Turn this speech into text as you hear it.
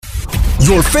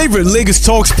Your favorite Lagos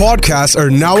Talks podcasts are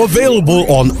now available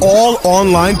on all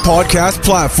online podcast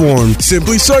platforms.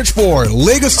 Simply search for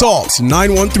Lagos Talks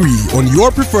 913 on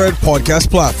your preferred podcast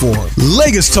platform.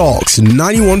 Lagos Talks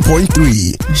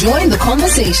 91.3. Join the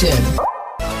conversation.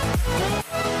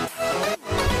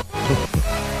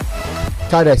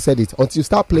 I said it. Until you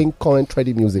start playing current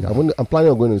trendy music, I'm planning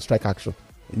on going to strike action.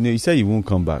 You said you won't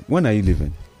come back. When are you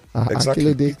leaving?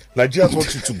 Exactly. Nigerians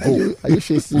want you to go. Are you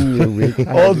chasing me away?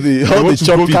 all the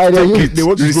choppy they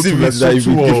want you to go to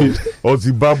Lesotho or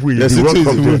Zimbabwe.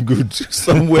 Lesotho is good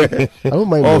somewhere. I don't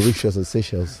mind Mauritius and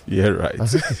Seychelles. Yeah, right.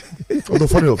 Although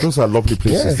funny enough, those are lovely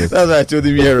places. Yes. That's why I told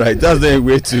him. Yeah, right. That's the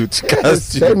way to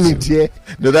cast you. Send me there.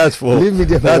 No, that's for leave me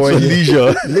there for that's for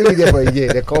leisure. Leave me there for a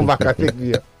year. They come back and take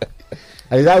me.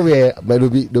 And that way, there'll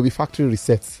be factory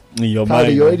resets. In your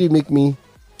mind, you already make me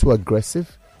too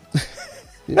aggressive.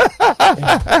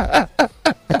 I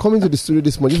come into the studio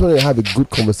this morning. Just want to have a good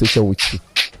conversation with you.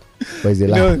 But it's a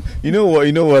lie. You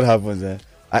know what happens.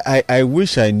 I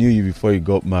wish I knew you before you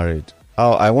got married.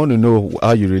 I want to know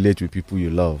how you relate with people you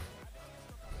love.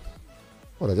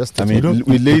 Well,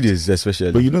 with ladies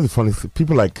especially. But you know the funny thing,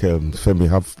 people like Femi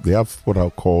have what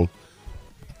I'll call.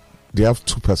 They have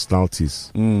two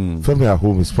personalities. Femi at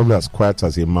home is probably as quiet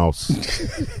as a mouse.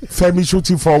 Femi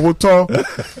shooting for water.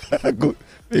 I'm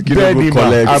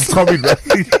coming.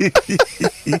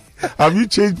 Have you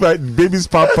changed my baby's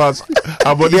pampers?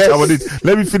 I'm on it.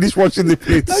 Let me finish washing the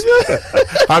plates.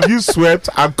 Have you swept?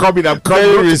 I'm coming.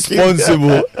 Very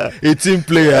responsible. A team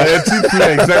player.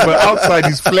 Exactly. But outside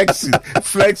he's flexing,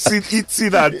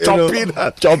 eating and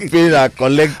chopping and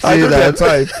collecting. I know that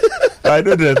time. I'll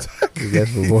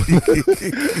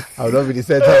not be the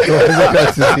center.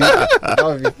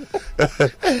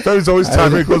 That is always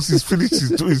time because he's finished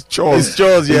his chores. His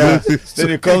chores, yeah. Then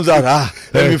he comes out,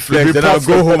 let me flex. Then I'll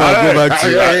go home and go back to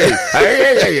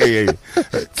you.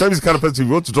 Tell this kind of person, if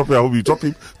you want to drop him at home, you drop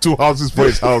him 2 houses for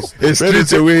his house. A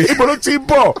street away.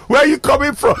 Where are you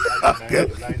coming from?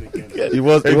 It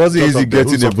wasn't easy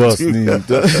getting a bus.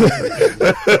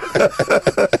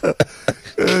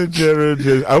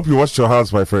 I hope you washed your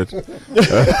hands, my friend.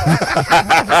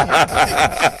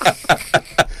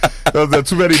 There are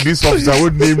too many police officers. I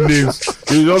won't name names.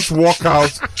 You just walk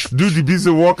out, do the busy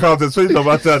walkout, and say no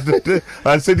matter.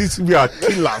 And say this will be a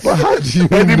killer.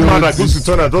 Any man that goes to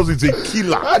toilet does it's a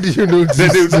killer. How do you know this?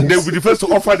 They'll be the first to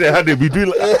offer their hand. They'll be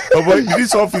doing. In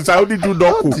this office, I only do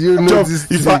knuckle. Do you know this?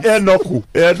 If I air knuckle.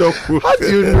 How do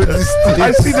you know this?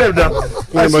 I see them now.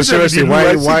 Seriously,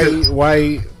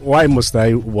 why must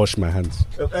I wash my hands?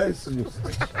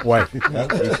 Why?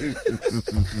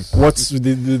 What's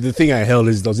the thing I held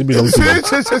is, does it belong to you?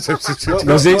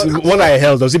 What I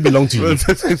held, does it belong to you?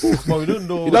 But we don't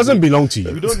know. It doesn't belong to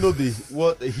you. We don't know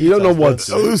what. You don't know what.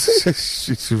 It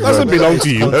doesn't belong to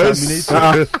you. That's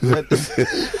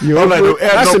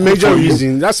a major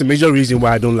reason. That's a major reason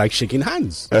why I don't like shaking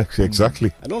hands.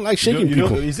 Exactly. I don't like shaking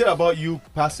people. Is it about you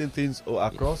passing things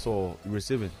across or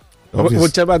receiving?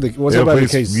 Whatever the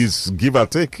case. Give or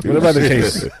take. Whatever the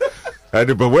case.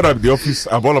 But when I'm in the office,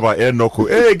 I'm all about air knuckle.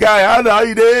 Hey, guy, how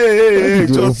you doing?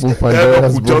 Just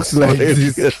Pandora's box like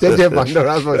this.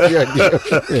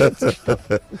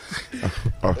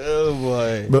 Oh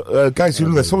boy! But guys,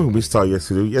 there's something we started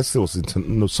yesterday.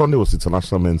 Sunday was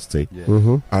International Men's Day,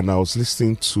 and I was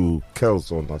listening to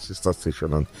Kels on our sister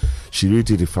station, and she really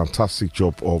did a fantastic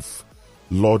job of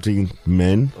lauding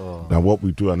men and what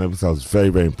we do and everything. I was very,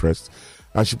 very impressed,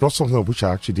 and she brought something up which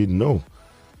I actually didn't know.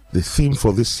 The theme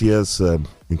for this year's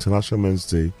International Men's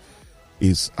Day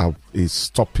is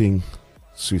stopping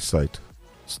suicide,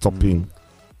 stopping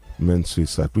men's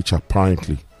suicide, which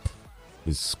apparently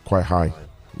is quite high.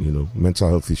 Mental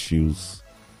health issues,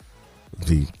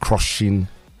 the crushing,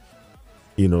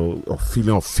 or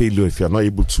feeling of failure if you're not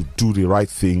able to do the right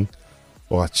thing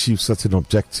or achieve certain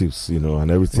objectives, and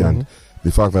everything. And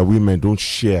the fact that women don't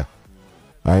share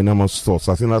our innermost thoughts.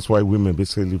 I think that's why women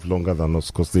basically live longer than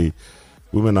us, because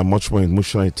women are much more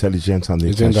emotionally intelligent and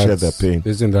they can share their pain.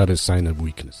 Isn't that a sign of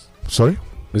weakness? Sorry?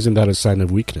 Isn't that a sign of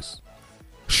weakness?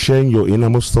 Sharing your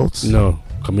innermost thoughts? No.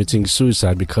 Committing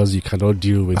suicide because you cannot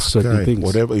deal with certain things.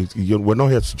 Whatever. We're not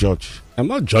here to judge. I'm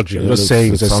not judging. I'm just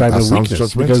saying it's a sign of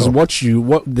weakness. Because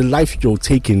the life you're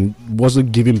taking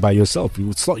wasn't given by yourself.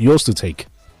 It's not yours to take.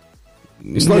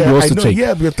 It's not yours to take.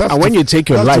 Yeah, but and when you take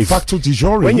your life,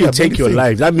 when you take your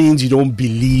life, that means you don't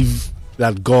believe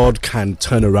that God can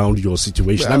turn around your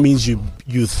situation. That means you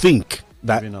think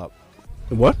that. Giving up.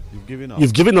 What? You've given up.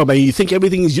 You've given up, and you think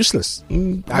everything is useless.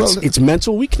 It's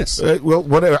mental weakness.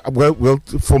 Well,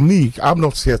 for me, I'm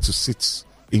not here to sit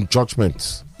in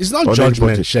judgment. It's not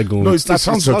judgment, Shegun. No, it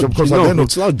sounds judgment because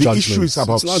it's not the judgment. issue is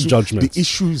about judgment. The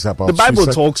issue is about the Bible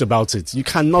suicide. talks about it. You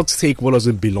cannot take what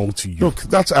doesn't belong to you. Look,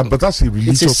 that's a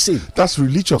religious. It's a sin. That's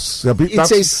religious.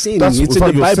 It's a sin. It's in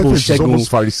the Bible,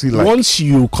 Shegun. Once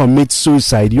you commit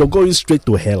suicide, you're going straight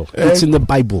to hell. It's in the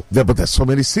Bible. Yeah, but there's so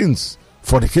many sins.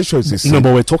 Fornication is a sin. No,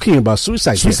 but we're talking about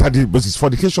suicide. But is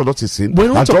fornication not a sin?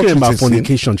 We're not talking about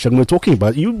fornication, Shegun. We're talking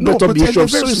about the issue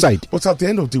of suicide. But at the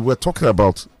end of the day, we're talking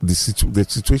about the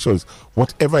situation is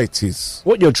whatever it is.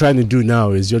 What you're trying to do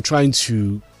now is you're trying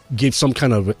to give some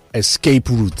kind of escape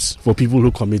routes for people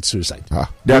who commit suicide.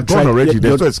 They are gone already.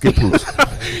 There's no escape routes.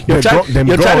 You're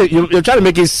trying to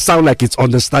make it sound like it's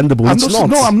understandable. It's not.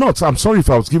 No, I'm not. I'm sorry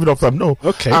if I was giving off them. No.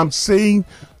 Okay. I'm saying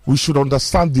we should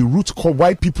understand the root cause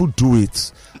why people do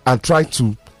it and try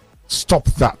to stop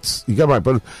that. You get my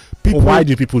point? Why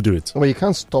do people do it? Well, you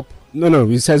can't stop. No.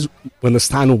 It says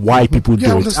understand why people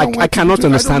do it. I cannot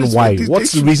understand why.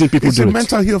 What's the reason people do it? It's a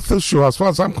mental health issue as far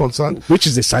as I'm concerned. Which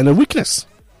is a sign of weakness.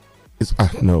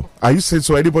 No. Are you saying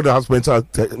so anybody that has mental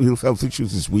health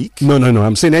issues is weak? No.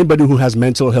 I'm saying anybody who has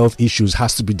mental health issues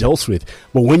has to be dealt with.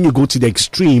 But when you go to the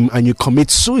extreme and you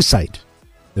commit suicide,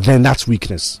 then that's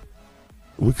weakness.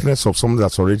 Weakness of someone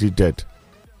that's already dead.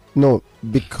 No,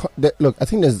 because look, I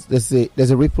think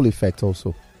there's a ripple effect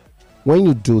also. When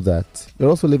you do that, you're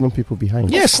also leaving people behind.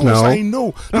 Yes, of course, I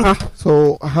know.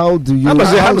 So how do you?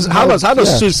 How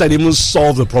does suicide even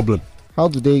solve the problem? How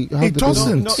do they? It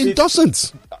doesn't. It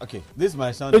doesn't. Okay, this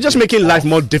might sound. You're just making life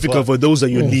more difficult for those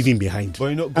that you're leaving behind,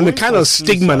 and the kind of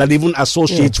stigma that even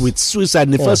associates with suicide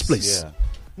in the first place. Yeah.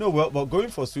 No, well, but going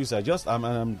for suicide,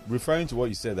 I'm referring to what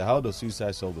you said. That how does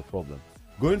suicide solve the problem?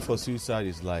 Going for suicide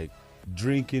is like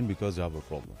drinking because you have a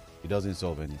problem. It doesn't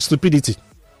solve anything. Stupidity.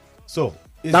 So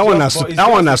that one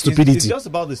has stupidity. It's just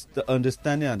about the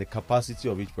understanding and the capacity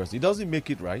of each person. It doesn't make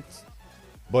it right,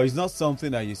 but it's not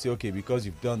something that you say, okay, because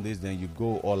you've done this, then you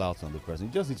go all out on the person.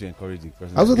 You just need to encourage the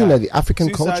person. I also think that the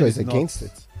African culture is against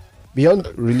it. Beyond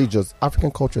religious, African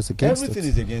culture is against everything it.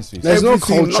 is against it. There's no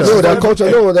culture. There's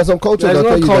some culture.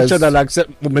 There's no culture that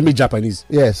accepts maybe Japanese.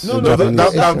 Yes. No, and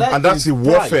that's the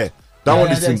warfare. That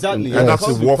one is exactly, and that's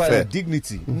the warfare.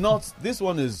 Dignity, not this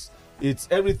one is. It's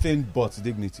everything but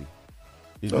dignity.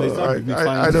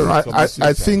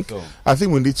 I think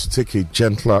we need to take a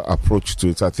gentler approach to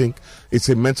it. I think it's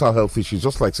a mental health issue.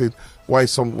 Just like saying why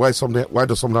does someone have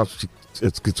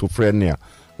schizophrenia?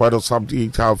 Why does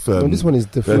somebody have? This one is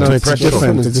different.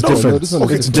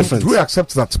 It's different. Do we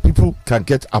accept that people can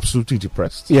get absolutely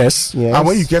depressed? Yes. And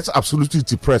when you get absolutely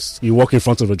depressed, you walk in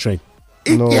front of a train.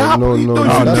 It's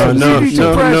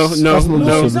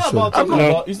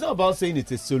not about saying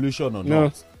it's a solution or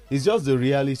not. It's just the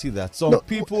reality that some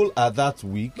people are that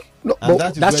weak.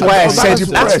 That's why I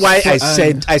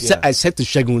said to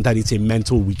Shegun that it's a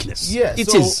mental weakness. Yes,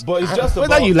 it is. But it's just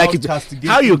whether you like it,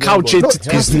 how you couch it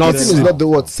is not. Is not the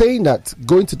word. Saying that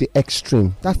going to the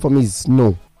extreme, that for me is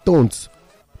no. Don't.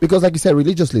 Because, like you said,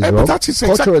 religiously is wrong.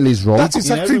 Culturally is wrong. That's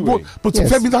exactly what. But to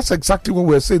Femi, that's exactly what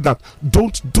we're saying. That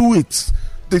don't do it.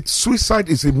 The suicide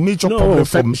is a major problem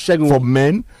for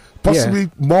men.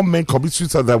 Possibly more men commit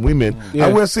suicide than women.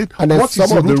 And we're saying, what is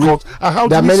the root cause? And how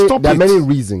do we stop it? There are many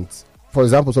reasons. For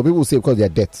example, some people say because they are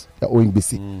debt, they're owing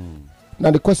BC. Now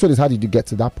the question is, how did you get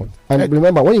to that point? And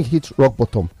remember, when you hit rock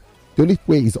bottom, the only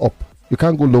way is up. You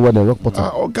can't go lower than rock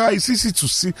bottom. Guys, it's easy to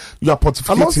see. You are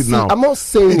pontificating now. I'm not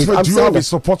saying it. Do you have a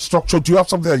support structure? Do you have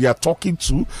something that you are talking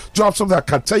to? Do you have something that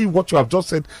can tell you what you have just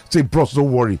said? Say, bros,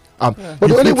 don't worry. But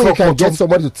the only way you can get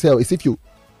somebody to tell is if you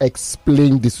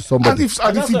explain this to somebody.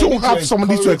 And if you don't have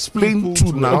somebody to explain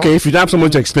to now. Okay, if you don't have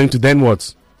someone to explain to, then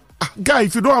what? Guy,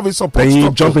 if you don't have a support then you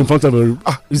structure, jump in front of a.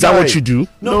 Is that what you do?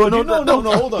 No,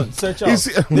 hold on. Search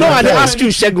out. No, I didn't ask you,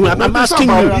 Shegun. I'm asking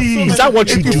you. Is that what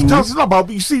you do? It's not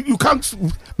about. You see, you can't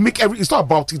make it's not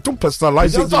about it. Don't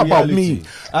personalize it. It's not about me.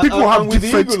 People have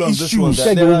different issues.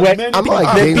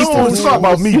 It's not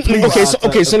about me. Please.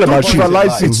 Okay, it's not about you.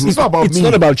 It's not about me. It's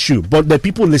not about you. But the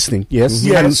people listening, yes,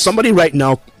 and somebody right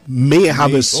now may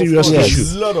have a serious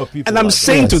issue. And I'm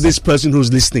saying to this person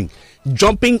who's listening,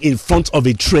 jumping in front of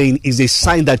a train is a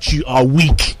sign that you are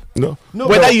weak.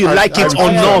 Whether you like it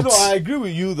or not. I agree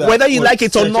with you that. Whether you like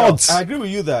it or not. I agree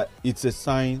with you that it's a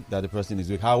sign that the person is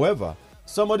weak. However,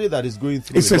 somebody that is going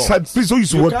through please don't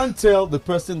use the you word. can't tell the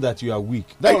person that you are weak.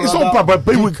 It's not about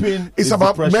it's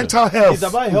about mental health. It's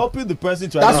about helping the person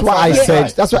to. That's why I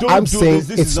said. That's what I'm saying.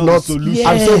 It's not.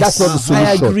 I'm saying that's not the solution.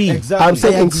 I agree. Exactly. I'm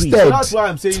saying instead, so that's why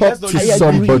I'm saying talk to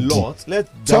somebody.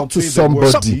 Talk to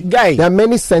somebody. There are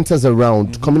many centers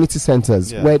around, community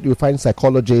centers, where you find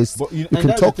psychologists. But you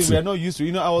can talk to. We are not used to.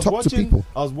 I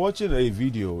was watching a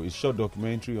video, a short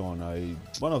documentary on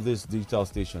one of these digital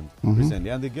stations recently,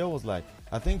 and the girl was like,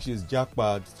 I think she's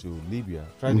jackpot to Libya,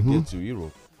 trying to get to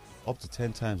Europe up to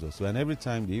 10 times or so. And every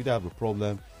time they either have a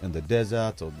problem in the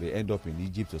desert or they end up in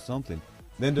Egypt or something.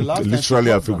 Then the last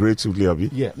literally and figuratively, Abi.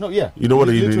 Yeah, no, yeah. You know what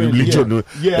you literally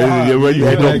where you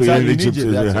end up in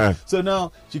Egypt. So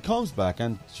now she comes back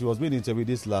and she was being interviewed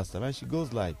this last time, and she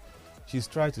goes like, she's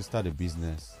trying to start a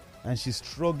business and she's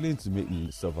struggling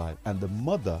to survive. And the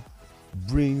mother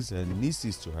brings her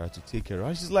nieces to her to take care of her.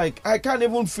 And she's like, I can't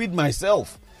even feed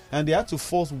myself. And they had to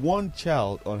force one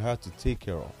child on her to take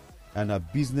care of. And her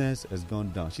business has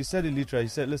gone down. She said it literally. She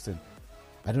said, listen,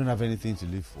 I don't have anything to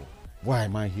live for. Why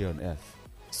am I here on earth?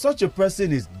 Such a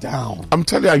person is down. I'm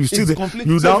telling you,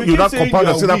 you not compound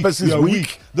and say that person is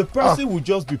weak. The person will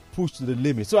just be pushed to the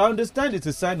limit. So I understand it's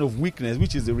a sign of weakness,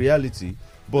 which is the reality.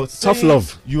 But tough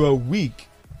love. You are weak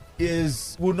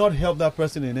will not help that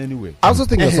person in any way. I also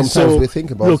think that sometimes we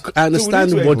think about. Look, I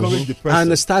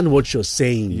understand what you're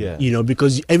saying. Yeah.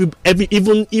 Because even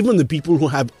the people who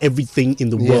have everything in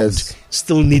the world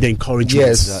still need encouragement.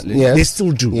 Yes, exactly. Yes. They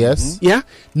still do. Yes, yeah.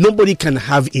 Nobody can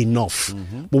have enough.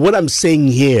 But what I'm saying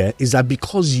here is that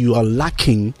because you are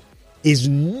lacking, is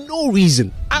no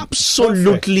reason,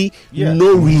 absolutely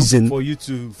no reason for you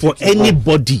to for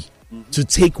anybody to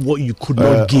take what you could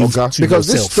not give to because yourself.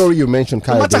 This story you mentioned,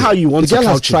 no matter how you want the to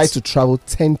girl has tried to travel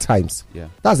 10 times. Yeah,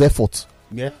 that's effort.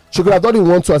 Yeah, she could have done it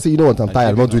once and say, you know what, I'm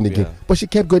tired, I'm not doing it again. But she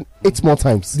kept going 8 more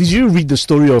times. Did you read the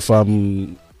story of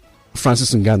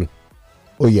Francis Ngannou?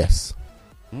 Oh yes.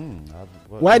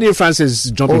 Why did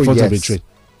Francis jump in front of a train?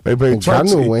 But he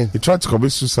tried to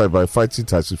commit suicide by fighting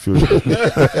Tyson Fury.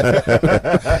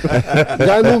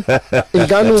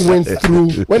 Ngannou went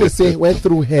through, when they say went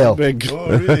through hell.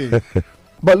 Oh, really?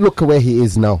 But look where he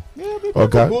is now. Yeah, people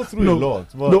go through a lot.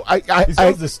 It's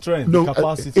just the strength, the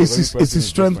capacity. It's his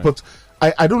strength, but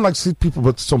I don't like to see people,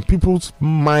 but some people's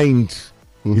mind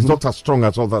is not as strong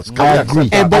as others. I agree.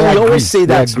 But we always say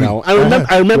that now.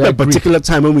 I remember a particular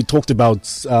time when we talked about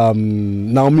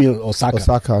Naomi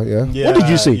Osaka. Yeah. What did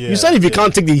you say? You said if you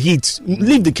can't take the heat,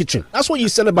 leave the kitchen. That's what you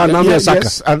said about Naomi Osaka.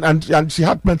 Yes, and she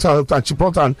had mental health, and she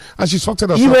brought her and she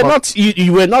sorted herself out.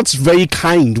 You were not very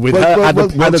kind with her at the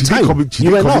time.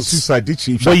 You were not. Suicide, did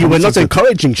she? But you were not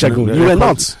encouraging, Shegun. You were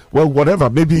not. Well, whatever.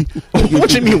 Maybe. What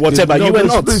do you mean, whatever? You were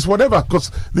not. It's whatever, because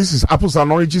this is apples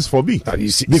and oranges for me.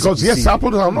 Because yes,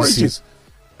 apples and oranges.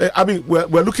 I mean, we're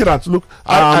looking at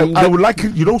I would like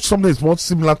it. You know, something is more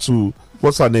similar to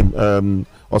what's her name,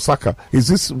 Osaka. Is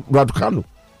this Raducanu?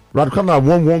 Raducanu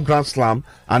won one Grand Slam,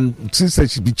 and since then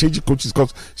she's been changing coaches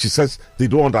because she says they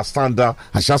don't understand her,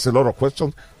 and she has a lot of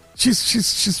questions.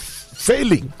 She's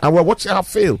failing, and we're watching her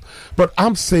fail. But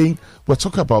I'm saying we're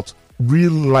talking about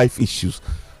real life issues,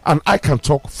 and I can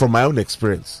talk from my own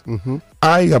experience.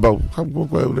 How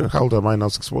old am I now?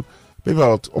 61. Maybe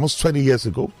about almost 20 years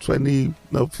ago, 15,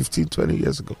 20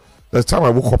 years ago. The time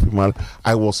I woke up in my life,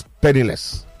 I was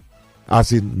penniless.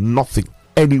 As in nothing,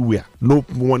 anywhere, no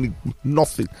money,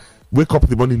 nothing. Wake up in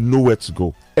the morning, nowhere to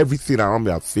go. Everything around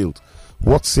me had failed.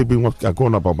 What saved me, what I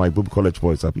going about my Boom College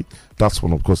boys, Abi? That's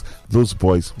one of course. Those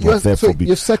boys were there for me.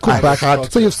 You've circled back.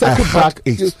 You've circled back.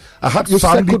 I had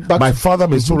family. My father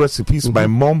made so recipes. My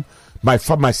mom, my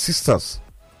sisters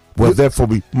were there for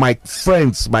me. My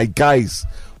friends, my guys.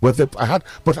 But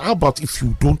how about if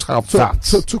you don't have that?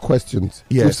 So 2 questions.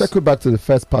 Yes. We circle back to the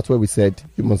first part where we said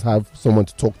you must have someone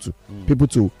to talk to, people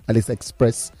to at least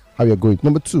express how you're going.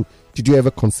 Number 2, did you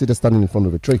ever consider standing in front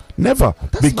of a train? Never,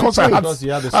 because I had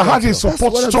a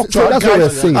support structure. That's what I'm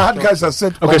saying. I had guys that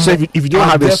said, okay, so if you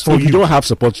don't have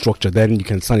support structure, then you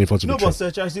can stand in front of a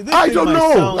train. I don't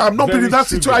know. I'm not in that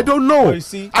situation. I don't know.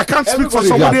 I can't speak for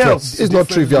somebody else. It's not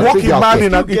trivial. Walking man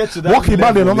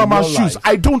in another man's shoes.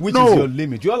 I don't know. Which is your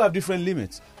limit? You all have different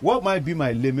limits. What might be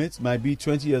my limit might be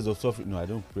 20 years of suffering. No, I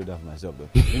don't pray that for myself, though.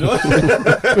 You know,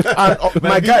 and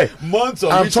my guy, months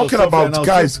of I'm talking about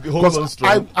guys because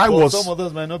I was. Some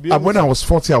others might not be. And when I was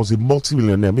 40, I was a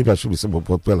multi-millionaire. Maybe I should be saying,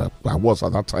 well, I was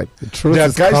at that time. The truth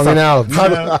is coming out.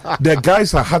 There are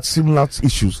guys that had similar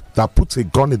issues that put a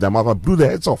gun in their mouth and blew their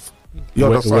heads off. You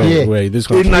understand? Where this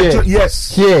country?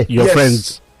 Yes. Your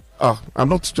friends. I'm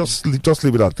not just leave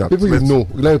it at that. People you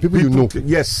know. People you know.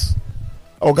 Yes.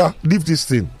 Oga, leave this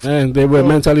thing. And they were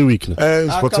mentally weak.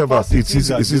 Whatever. It's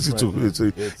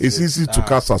easy to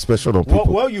cast suspicion on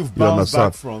people. Well, you've bounced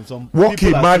back from some. Walk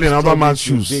a man in another man's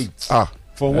shoes.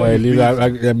 No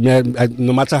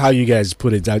matter how you guys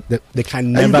put it, they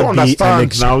can never you don't be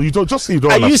understand now. You don't understand.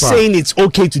 Are you saying it's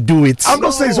okay to do it? I'm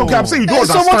not saying it's okay. I'm saying you don't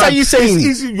understand. So what are you saying? It's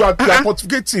easy. You are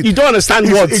pontificating. You don't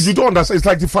understand what? You don't understand. It's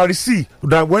like the Pharisee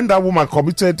that when that woman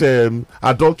committed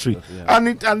adultery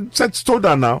and told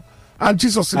her now. And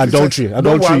Jesus said, adultery.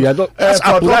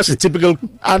 That's a typical.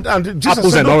 And Jesus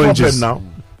apples said, and no oranges problem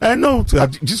now. No,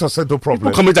 Jesus said no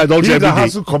problem. People commit adultery every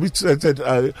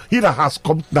day. He that has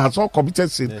not committed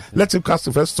sin, let him cast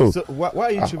the first stone. So why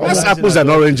are you that's apples and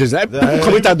oranges. People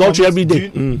commit adultery every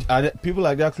day. Are people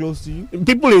like that close to you?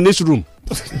 People in this room.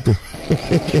 We're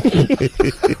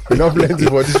not plenty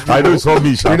for this. I know it's not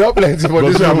me. We're not plenty for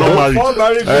this. I'm not married. I'm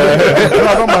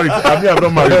not married. I'm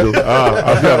not married.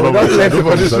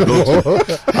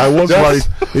 I was married.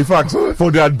 In fact,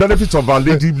 for the benefit of our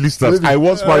lady listeners, I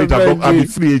was married. I'm a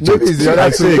free agent. I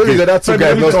say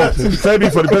again. Tell me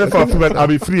for the benefit of women,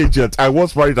 I'm a free agent. I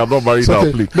was married. I'm not married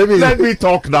now. Please let me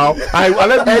talk now.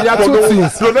 Let me. There are two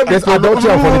things. There's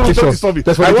adultery and fornication.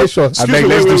 There's fornication.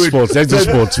 Let's do sports. Let's do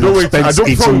sports.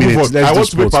 I want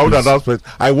to make my own announcement.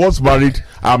 I was married.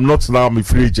 I'm not now. I'm a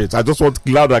free agent. I just want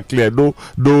loud and clear. No.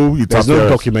 There's no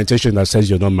documentation that says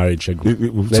you're not married,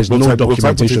 Shegu. There's no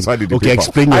documentation. Okay,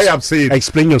 explain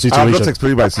your situation. I'm not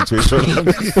explaining my situation.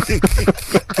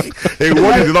 A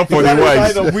word is enough for the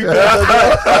wise.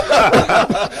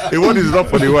 A word is enough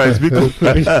for the wise, people.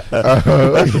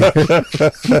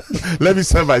 Let me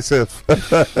sell myself.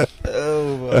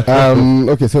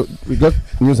 Okay, so we got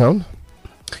news sound.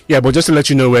 Yeah, but just to let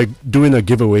you know, we're doing a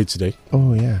giveaway today.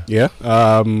 Oh, yeah. Yeah.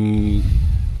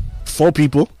 4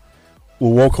 people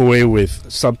will walk away with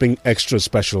something extra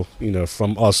special,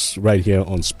 from us right here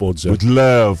on Sports Zone. With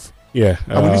love. Yeah.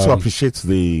 And we need to appreciate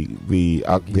the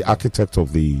architect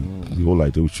of the whole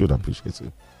idea. We should appreciate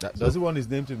it. Does he want his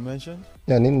name to be mentioned?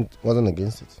 Yeah, Nin wasn't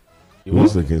against it. He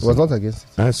was against it. Was not against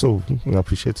it. So we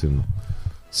appreciate him.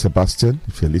 Sebastian,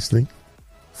 if you're listening,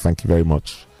 thank you very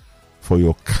much for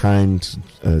your kind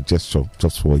gesture,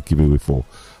 just for a giveaway for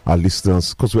our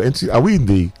listeners. Because we're entering, are we in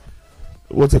the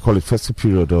what they call it, festive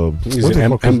period?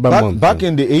 Back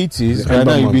in the 80s, right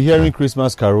now you'll be hearing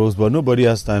Christmas carols, but nobody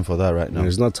has time for that right now.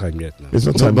 There's not time yet. Now. It's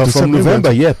not time. But from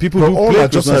November, people do play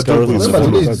Christmas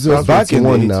carols. Back in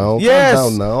one now.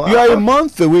 Yes, you are a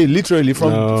month away, literally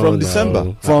from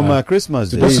December, from Christmas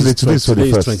Day. Today's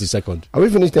 22nd. Are we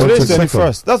finished? Today's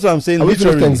 21st. That's what I'm saying. Are we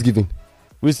finished Thanksgiving?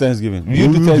 Which Thanksgiving? You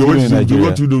do Thanksgiving in Nigeria.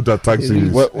 What do you do that Thanksgiving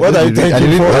is? What are you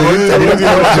thanking for?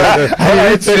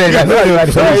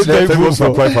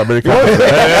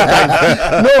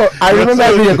 No, I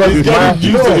remember because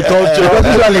usually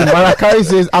Maracay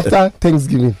says after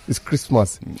Thanksgiving it's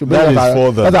Christmas.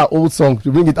 That's our old song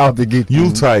to bring it out again.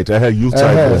 Yuletide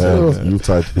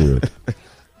period.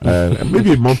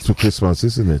 Maybe a month to Christmas,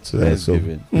 isn't it?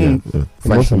 Thanksgiving. A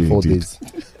month and 4 days.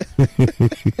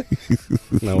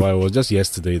 No, it was just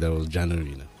yesterday that was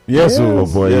January. Yes, oh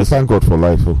boy. Yes. Thank God for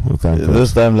life. Thank God.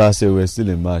 This time last year we were still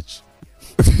in March.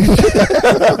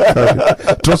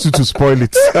 Trust you to spoil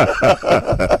it.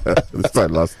 This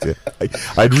time last year,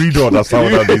 I'd read on. That's how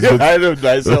that is. I know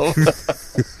myself.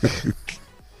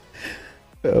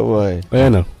 Oh boy. Yeah,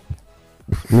 no.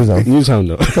 News sound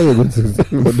though.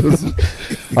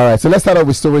 All right, so let's start off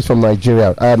with stories from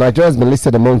Nigeria. Nigeria has been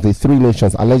listed among the 3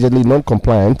 nations allegedly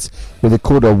non-compliant with the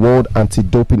code of World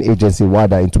Anti-Doping Agency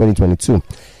WADA in 2022.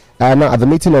 Now, at the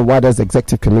meeting of WADA's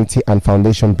Executive Committee and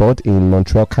Foundation Board in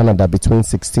Montreal, Canada, between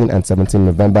 16 and 17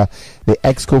 November, the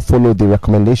EXCO followed the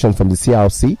recommendation from the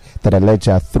CRC that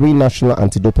alleged 3 national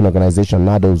anti-doping organizations,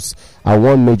 NADOs, and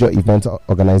 1 major event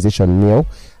organization, NEO,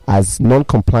 as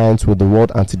non-compliant with the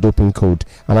World Anti-Doping Code,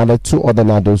 and added 2 other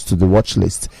NADOs to the watch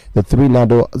list. The 3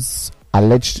 NADOs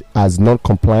alleged as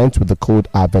non-compliant with the code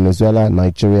are Venezuela,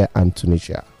 Nigeria, and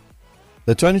Tunisia.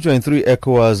 The 2023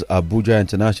 ECOWAS Abuja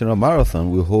International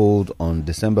Marathon will hold on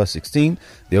December 16.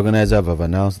 The organizers have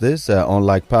announced this.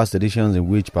 Unlike past editions in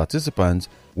which participants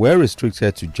were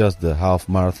restricted to just the half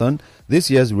marathon, this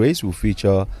year's race will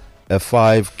feature a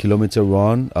 5-kilometer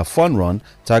run, a fun run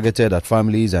targeted at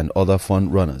families and other fun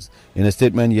runners. In a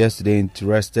statement yesterday,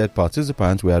 interested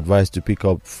participants were advised to pick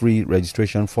up free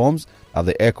registration forms at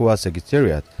the ECOWAS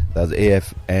Secretariat, that's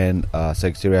AFN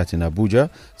Secretariat in Abuja,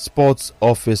 sports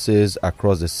offices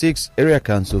across the 6 area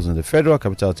councils in the Federal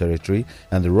Capital Territory,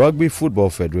 and the Rugby Football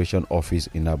Federation office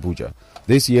in Abuja.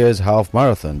 This year's half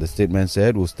marathon, the statement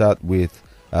said, will start with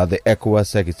at the ECOWAS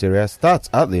Secretariat starts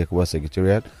at the ECOWAS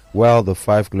Secretariat, while the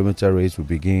 5-kilometre race will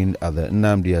begin at the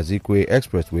Nnamdi Azikiwe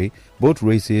Expressway. Both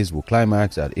races will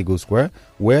climax at Eagle Square,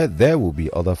 where there will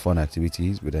be other fun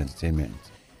activities with entertainment.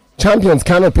 Champions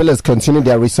Kano Pillars continued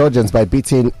their resurgence by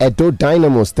beating Edo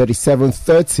Dynamos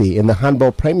 37-30 in the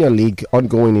Handball Premier League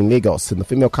ongoing in Lagos. In the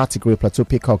female category, Plateau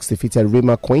Peacocks defeated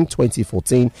Rima Queen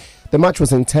 2014. The match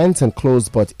was intense and close,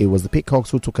 but it was the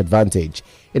Peacocks who took advantage.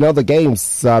 In other games,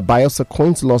 Bayelsa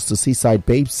Queens lost to Seaside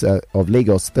Babes of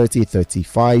Lagos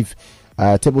 30-35.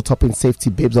 Table-topping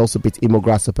Safety Babes also beat Imo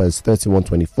Grasshoppers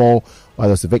 31-24, while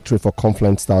there's a victory for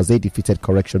Confluent Stars. They defeated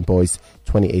Correction Boys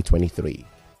 28-23.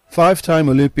 Five-time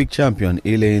Olympic champion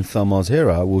Elaine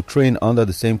Thompson-Herah will train under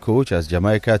the same coach as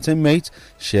Jamaica teammate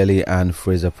Shelly-Ann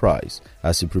Fraser-Pryce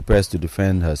as she prepares to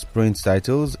defend her sprint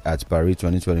titles at Paris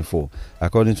 2024.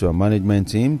 According to her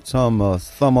management team,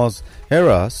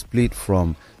 Thompson-Herah split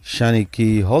from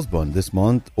Shaniki husband this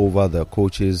month over the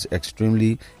coach's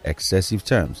extremely excessive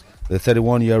terms. The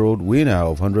 31-year-old winner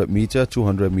of 100-meter,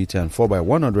 200-meter and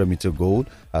 4x100-meter gold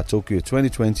at Tokyo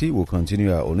 2020 will continue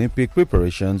her Olympic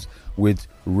preparations with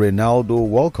Reynaldo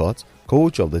Walcott,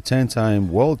 coach of the 10-time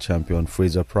world champion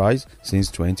Fraser-Pryce since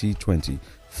 2020.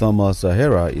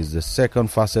 Thompson-Herah is the second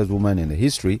fastest woman in the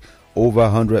history over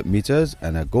 100 meters,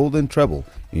 and a golden treble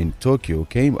in Tokyo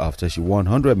came after she won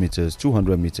 100 meters,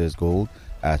 200 meters gold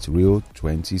at Rio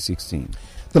 2016.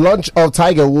 The launch of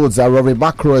Tiger Woods' Rory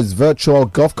McIlroy's virtual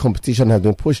golf competition has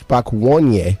been pushed back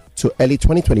 1 year to early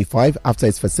 2025 after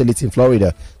its facility in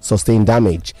Florida sustained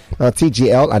damage. Now,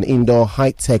 TGL, an indoor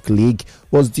high-tech league,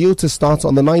 was due to start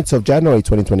on the 9th of January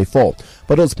 2024,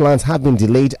 but those plans have been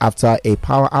delayed after a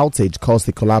power outage caused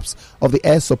the collapse of the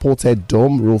air-supported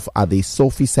dome roof at the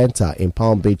Sophie Center in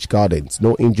Palm Beach Gardens.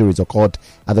 No injuries occurred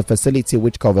at the facility,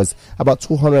 which covers about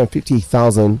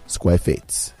 250,000 square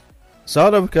feet.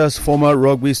 South Africa's former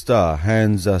rugby star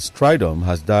Hannes Strydom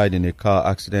has died in a car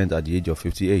accident at the age of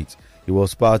 58. He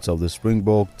was part of the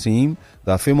Springbok team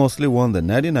that famously won the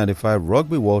 1995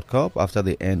 Rugby World Cup after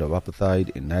the end of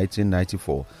apartheid in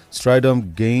 1994.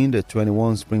 Strydom gained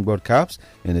 21 Springbok caps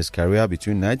in his career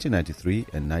between 1993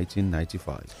 and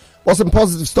 1995. Well, some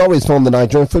positive stories from the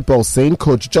Nigerian football scene.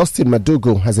 Coach Justin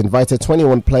Madugu has invited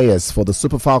 21 players for the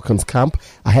Super Falcons camp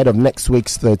ahead of next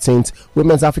week's 13th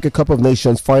Women's Africa Cup of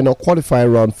Nations final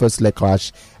qualifier round first leg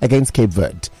clash against Cape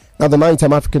Verde. Now, the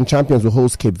 9-time African champions will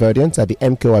host Cape Verdeans at the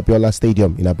MKO Abiola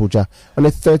Stadium in Abuja on the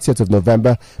 30th of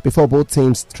November before both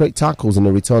teams trade tackles in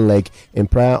the return leg in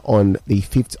Praia on the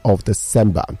 5th of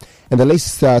December. And the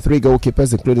latest three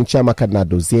goalkeepers, including Chiamaka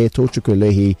Nadozie, Tochukwu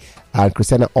Elehi, and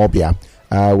Christina Obia,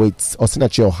 with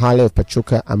Osinachi Ohale of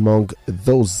Pachuca among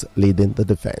those leading the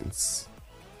defense.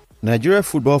 Nigeria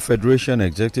Football Federation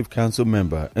Executive Council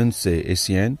member Nse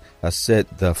Essien has said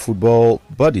the football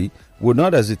body would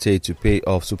not hesitate to pay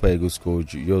off Super Eagles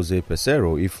coach Jose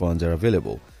Peseiro if funds are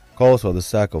available. Calls for the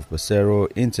sack of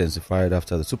Peseiro intensified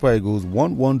after the Super Eagles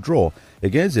 1-1 draw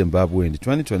against Zimbabwe in the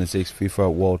 2026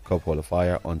 FIFA World Cup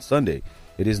qualifier on Sunday.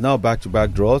 It is now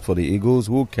back-to-back draws for the Eagles,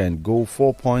 who can go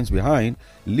 4 points behind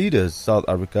leaders South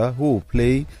Africa, who will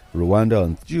play Rwanda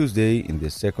on Tuesday in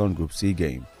their second Group C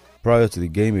game. Prior to the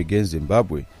game against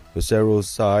Zimbabwe, Peseiro's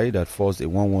side had forced a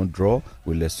 1-1 draw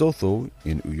with Lesotho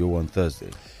in Uyo on Thursday.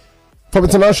 From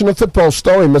international football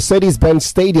story, Mercedes-Benz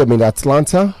Stadium in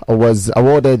Atlanta was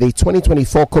awarded the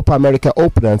 2024 Copa América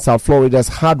opener, and South Florida's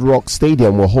Hard Rock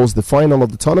Stadium will host the final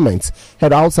of the tournament,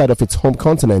 held outside of its home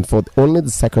continent for only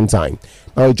the second time.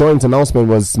 Now, a joint announcement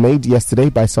was made yesterday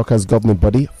by soccer's governing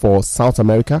body for South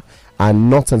America and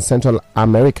North and Central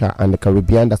America and the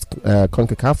Caribbean, that's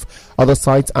CONCACAF. Other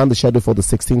sites and the schedule for the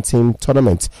 16-team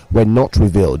tournament were not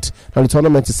revealed. Now, the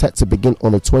tournament is set to begin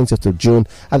on the 20th of June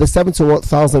at the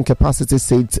 71,000 capacity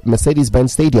seat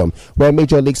Mercedes-Benz Stadium, where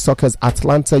Major League Soccer's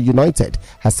Atlanta United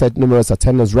has set numerous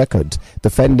attendance record.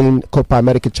 Defending Copa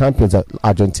América champions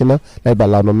Argentina, led by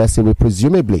Lionel Messi, will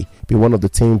presumably be one of the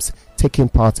teams taking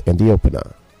part in the opener.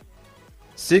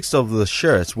 6 of the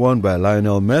shirts worn by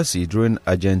Lionel Messi during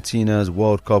Argentina's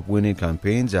World Cup winning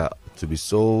campaigns are to be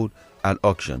sold at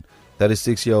auction.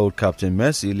 36-year-old Captain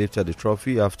Messi lifted the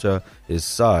trophy after his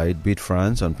side beat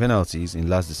France on penalties in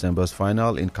last December's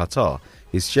final in Qatar.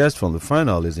 His shirts from the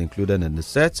final is included in the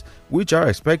sets, which are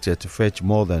expected to fetch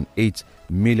more than £8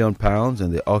 million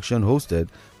in the auction hosted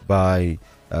by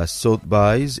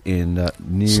Sotheby's in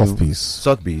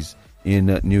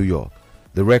New York.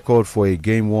 The record for a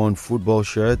game-worn football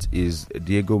shirt is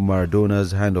Diego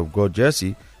Maradona's Hand of God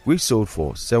jersey, which sold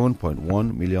for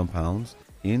 £7.1 million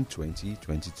in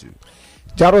 2022.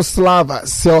 Jaroslav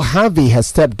Silhavy has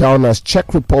stepped down as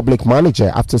Czech Republic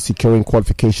manager after securing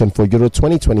qualification for Euro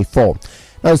 2024.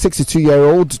 Now,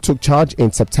 62-year-old took charge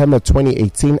in September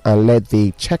 2018 and led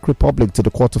the Czech Republic to the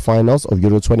quarterfinals of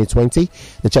Euro 2020.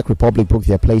 The Czech Republic booked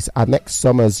their place at next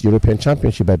summer's European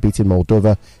Championship by beating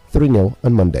Moldova 3-0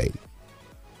 on Monday.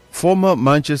 Former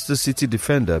Manchester City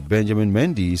defender Benjamin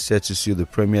Mendy is set to sue the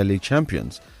Premier League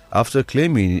champions after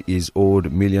claiming he is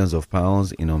owed millions of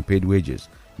pounds in unpaid wages.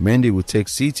 Mendy will take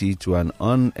City to an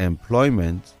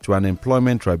employment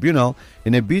tribunal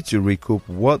in a bid to recoup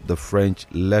what the French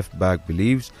left-back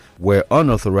believes were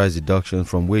unauthorized deductions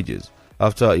from wages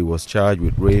after he was charged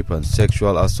with rape and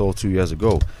sexual assault 2 years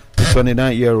ago. The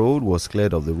 29-year-old was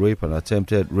cleared of the rape and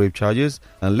attempted rape charges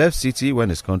and left City when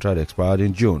his contract expired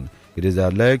in June. It is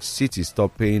alleged City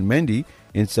stopped paying Mendy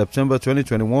in September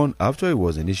 2021 after he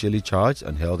was initially charged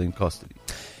and held in custody.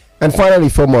 And finally,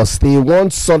 from us, the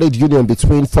once solid union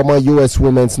between former U.S.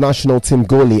 women's national team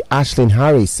goalie Ashlyn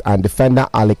Harris and defender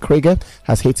Ali Krieger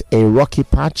has hit a rocky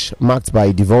patch marked by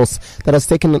a divorce that has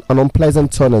taken an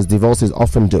unpleasant turn, as divorces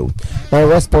often do. Now, in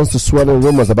response to swirling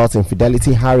rumors about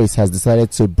infidelity, Harris has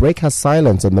decided to break her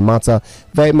silence on the matter,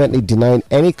 vehemently denying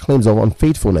any claims of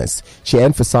unfaithfulness. She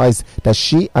emphasized that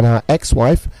she and her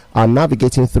ex-wife are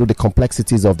navigating through the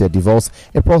complexities of their divorce,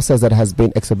 a process that has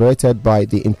been exacerbated by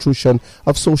the intrusion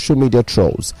of social media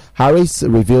trolls. Harris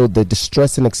revealed the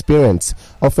distressing experience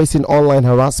of facing online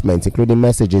harassment, including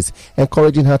messages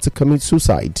encouraging her to commit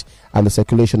suicide and the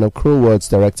circulation of cruel words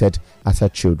directed at her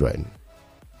children.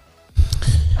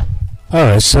 All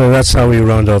right, so that's how we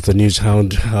round off the News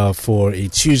Hound for a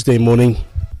Tuesday morning.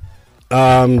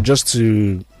 Just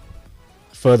to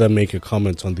further make a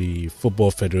comment on the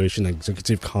Football Federation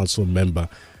Executive Council member,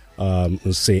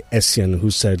 Nse Essien, who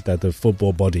said that the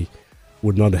football body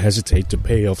would not hesitate to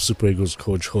pay off Super Eagles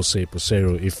coach Jose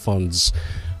Peseiro if funds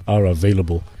are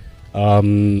available.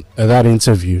 That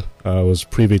interview I was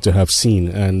privy to have seen,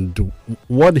 and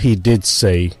what he did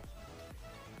say,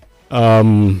 for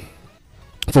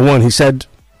one, he said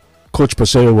Coach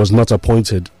Peseiro was not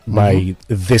appointed by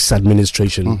this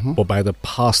administration, but by the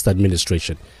past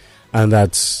administration, and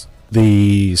that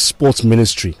the sports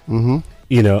ministry,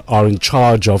 are in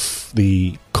charge of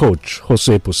the coach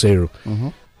Jose Peseiro.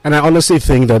 And I honestly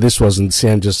think that this was Nse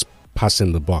Essien just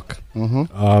passing the buck.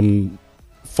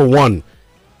 For one,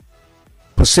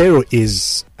 Peseiro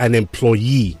is an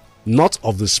employee, not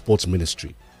of the sports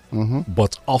ministry,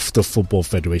 but of the Football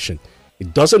Federation.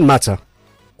 It doesn't matter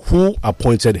who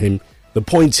appointed him. The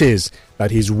point is that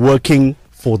he's working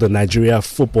for the Nigeria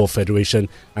Football Federation,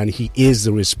 and he is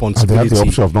the responsibility and they have the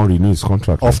option of not renewing his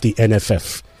contract of the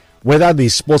NFF. Whether the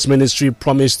sports ministry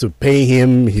promised to pay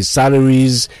him his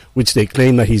salaries, which they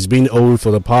claim that he's been owed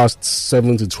for the past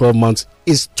 7 to 12 months,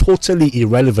 is totally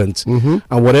irrelevant. And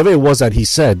whatever it was that he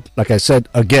said, like I said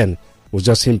again, was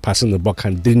just him passing the buck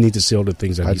and didn't need to say all the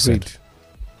things that he said.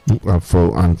 And for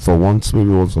once,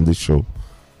 maybe once on this show,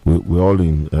 we're all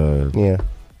we're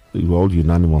all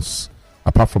unanimous.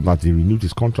 Apart from that, they renewed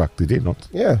his contract, did they not?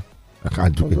 Yeah.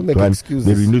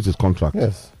 They renewed his contract.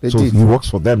 Yes, so did. He works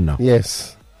for them now.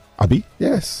 Yes. Abi?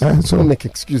 Yes. So don't make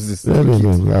excuses.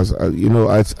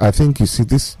 I think you see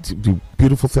this. The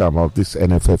beautiful thing about this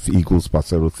NFF Eagles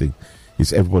Peseiro thing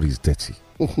is everybody's dirty.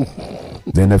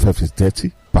 The NFF is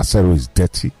dirty. Peseiro is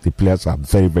dirty. The players are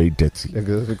very, very dirty.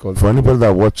 For anybody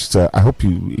that watched, I hope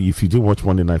if you didn't watch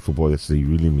Monday Night Football yesterday, you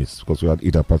really missed, because we had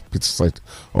Ida Peseiro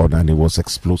on, and it was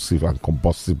explosive and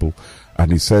combustible,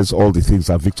 and he says all the things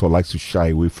that Victor likes to shy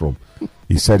away from.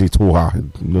 He said it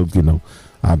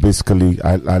basically,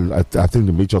 I think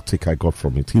the major take I got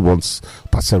from it, he wants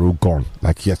Peseiro gone,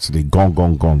 like yesterday, gone,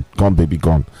 baby,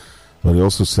 gone. But he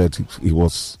also said he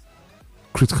was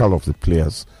critical of the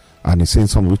players, and he's saying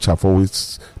something which I've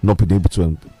always not been able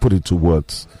to put into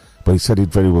words, but he said it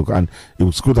very well, and it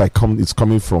was good. It's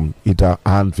coming from Ida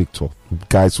and Victor,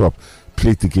 guys who have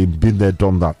played the game, been there,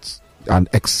 done that, and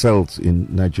excelled in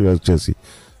Nigeria's jersey.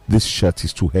 This shirt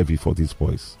is too heavy for these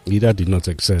boys. Ida did not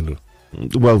excel.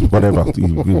 Well, whatever.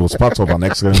 he was part of an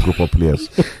excellent group of players.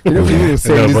 People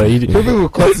will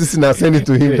call this and send it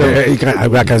to him.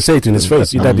 I can say it in his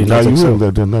face. Ida did not excel.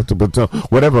 But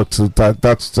whatever.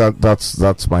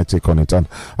 That's my take on it, and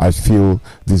I feel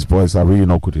these boys are really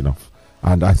not good enough.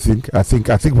 And I think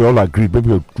we all agree.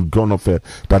 Maybe we've gone off that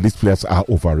these players are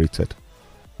overrated.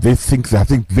 They think they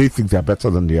are better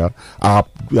than they are. Our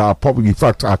probably, in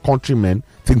fact, our countrymen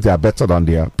think they are better than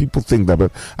they are. People think they're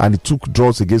better, and it took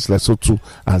draws against Lesotho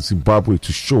and Zimbabwe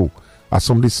to show. As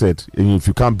somebody said, if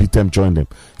you can't beat them, join them.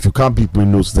 If you can't beat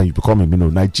minnows, then you become a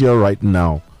minnow. Nigeria right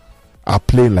now are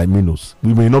playing like minnows.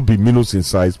 We may not be minnows in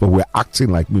size, but we're acting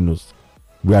like minnows.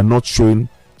 We are not showing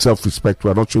self-respect.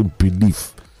 We are not showing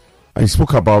belief. And he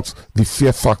spoke about the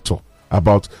fear factor.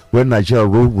 about when Nigeria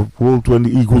rolled when the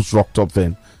Eagles rocked up.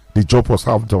 Then the job was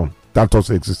half done. That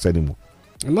doesn't exist anymore.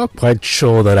 I'm not quite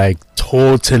sure that I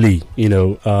totally,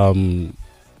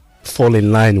 fall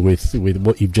in line with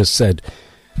what you've just said.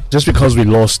 Just because we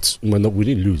lost, we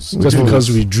didn't lose. Just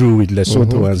because we drew with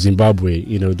Lesotho and Zimbabwe,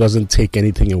 doesn't take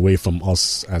anything away from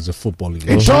us as a footballing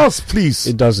nation. It does, please.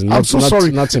 It doesn't. I'm so sorry.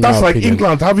 That's like opinion.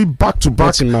 England having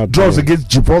back-to-back draws against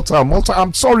Gibraltar and Malta.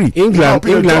 I'm sorry. England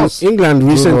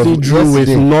recently drew with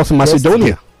North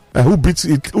Macedonia.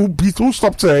 Who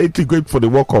stopped Italy going for the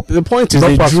World Cup? The point is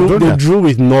they drew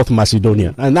with North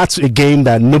Macedonia, and that's a game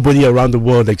that nobody around the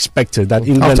world expected that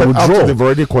England would draw. After they've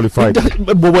already qualified,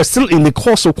 but we're still in the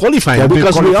course of qualifying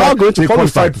because we are going to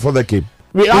qualify before the game.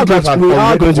 We are going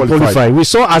to qualify. We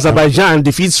saw Azerbaijan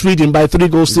defeat Sweden by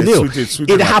 3-0.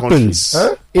 It happens.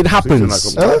 It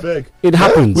happens. It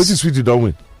happens. What is Sweden don't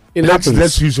win? It happens.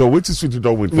 Let's use your way to Sweden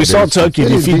don't win. We saw Turkey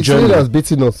defeat Germany. Sweden has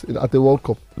beaten us at the World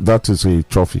Cup. That is a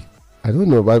trophy. I don't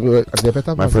know, but they're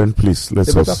better. My friend, please,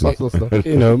 let's us.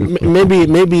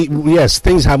 Maybe yes,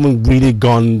 things haven't really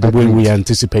gone the way we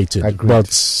anticipated.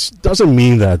 But doesn't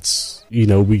mean that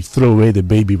we throw away the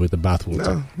baby with the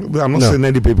bathwater. No, I'm not saying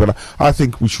any baby. But I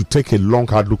think we should take a long,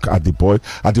 hard look at the boy,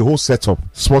 at the whole setup,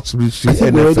 sports ministry. We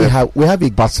have a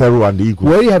Peseiro and the Eagles.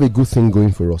 We already have a good thing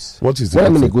going for us. What is the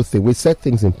a good thing? We set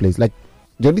things in place. Like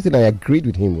the only thing I agreed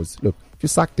with him was, look, if you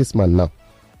sack this man now,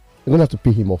 you're gonna have to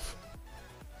pay him off.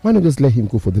 Why not just let him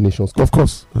go for the Nations Cup? Of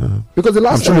course, because the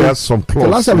last time he has some clause. The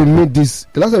last time we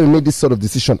made this sort of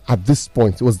decision at this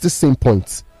point, it was this same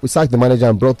point. We sacked the manager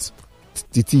and brought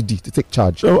the TD to take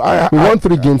charge. So we won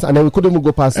 3 games and then we couldn't even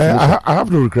go past. I have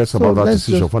no regrets about that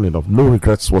decision. Funny enough, no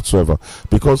regrets whatsoever,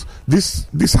 because this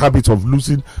habit of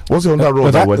losing was on that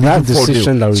road. That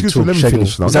decision that we took. Let me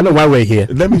finish now. Is that not why we're here?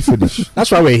 Let me finish. That's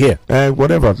why we're here.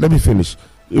 Whatever. Let me finish.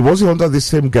 It wasn't under the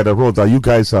same road that you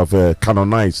guys have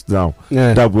canonized now.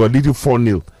 Yeah. That we were leading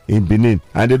 4-0 in Benin.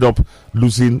 I ended up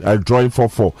losing, drawing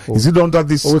 4-4. Is it under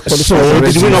this? So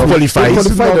did we not qualify?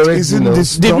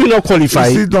 Did we not qualify?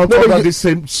 Is it not under the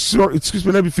same? Excuse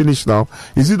me, let me finish now.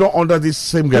 Is it not under this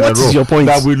same road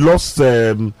that we lost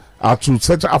to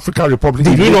Central African Republic?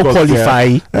 Did we not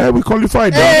qualify? We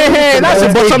qualified. That's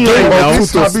the bottom line now.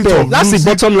 That's the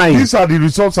bottom line. These are the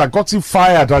results I got him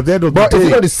fired at the end of the day. But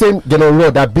it's not the same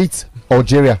road that beat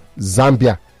Algeria,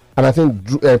 Zambia, and I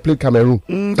think played Cameroon.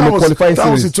 That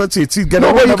was in 2018.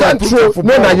 But you can't throw.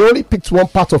 No, you only picked one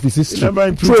part of his history. Throw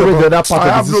away the other part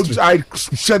of his history. I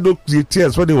shed no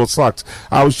tears when he was sacked.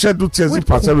 I will shed no tears if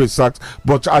Peseiro was sacked.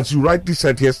 But as you rightly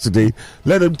said yesterday,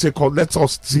 let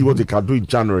us see what they can do in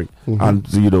January, and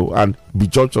and be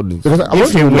judged on this.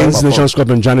 If he wins Nations Cup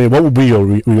in January, what would be your?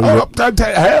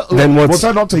 Then what? Was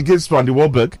I not against Randy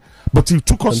Wahlberg? But he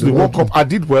took us to the World Cup. I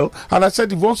did well, and I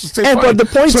said if he wants to stay. But the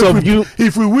point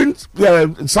if we win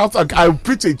South, I'll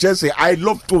print a jersey. I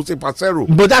love Jose Peseiro.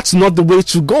 But that's not the way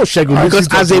to go, Shegun. Because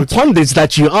as a pundit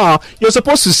that you are, you're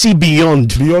supposed to see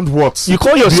beyond. Beyond what? You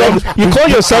call yourself the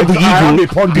eagle.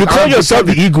 You call yourself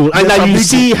the eagle, and now you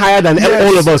see higher than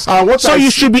all of us. So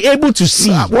you should be able to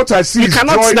see. What I see. You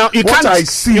cannot now. You can't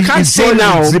say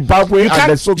now. Zimbabwe and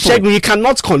Lesotho. Shegun, you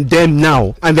cannot condemn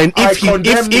now, and then if he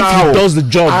does the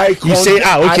job. You say,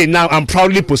 now I'm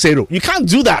proudly Peseiro. You can't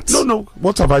do that. No.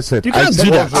 What have I said? You can't do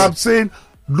that. I'm saying,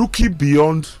 looking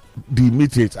beyond the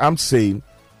immediate, I'm saying,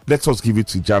 let us give it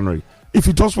to January. If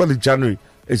he does well in January,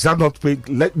 is that not playing?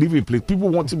 Leave him play. People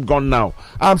want him gone now.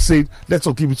 I'm saying, let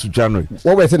us give it to January.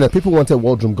 What we're saying is people wanted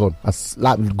Waldrum gone.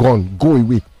 Go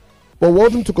away. But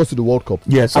Waldrum took us to the World Cup.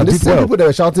 Yes, and the same people that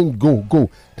were shouting,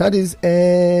 go. That is,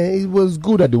 it was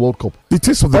good at the World Cup. The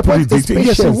taste of the police.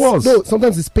 Yes, it was. No,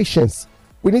 sometimes it's patience.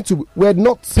 We're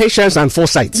not patience and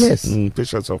foresight. Yes,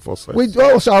 patience and foresight. We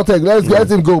all shouted, let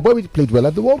him go, but we played well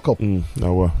at the World Cup. I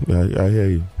hear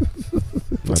you.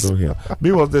 I don't hear.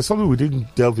 Meanwhile, there's something we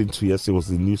didn't delve into yesterday. Was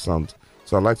the new sound,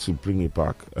 so I'd like to bring it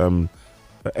back.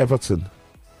 Everton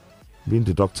being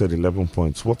deducted 11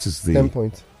 points. What is the 10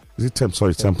 points? Is it 10?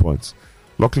 Sorry, 10 points.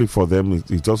 Luckily for them,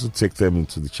 it doesn't take them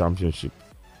into the championship.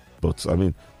 But I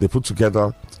mean, they put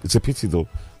together. It's a pity though.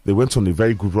 They went on a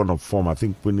very good run of form. I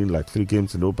think winning like 3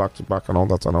 games in a row, back to back, and all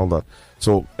that.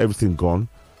 So everything gone.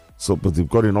 But they've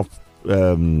got enough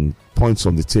points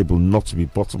on the table not to be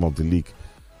bottom of the league.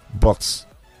 But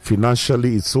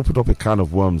financially, it's opened up a can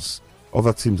of worms.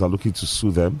 Other teams are looking to sue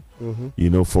them,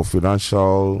 for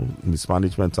financial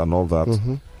mismanagement and all that.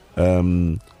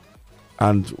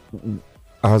 And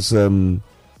as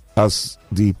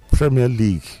the Premier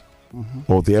League.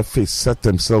 Or the FA set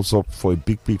themselves up for a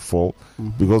big fall,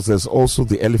 because there's also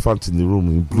the elephant in the room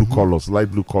in blue colors,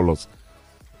 light blue colors.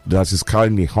 that is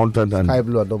carrying 100 and sky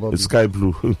blue and normal blue. Sky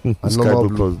blue, and sky normal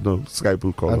blue blue. colors, no sky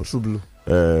blue colors, and true blue.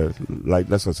 Like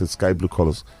that's what I said, sky blue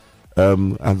colors.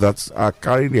 And that's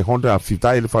carrying 150.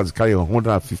 That elephant is carrying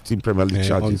 115 Premier League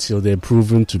charges until they're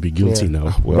proven to be guilty.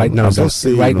 Now, well, right now,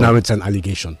 now it's an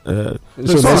allegation. So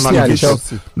it's not an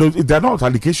allegation. No, they're not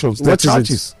allegations. They're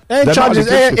charges. A charge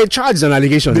is an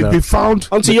allegation. They'll be found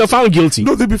until you're found guilty.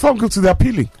 No, they'll be found guilty. They're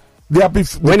appealing.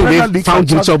 When did they found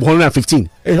guilty of 115?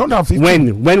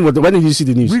 115. When did you see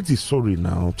the news? Read the story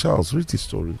now, Charles. Read the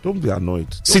story. Don't be annoyed.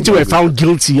 City were found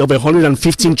guilty of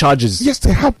 115 charges. Yes,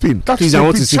 they have been. Please, I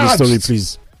want to see the story,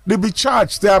 please. They'll be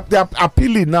charged. They are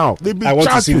appealing now. I want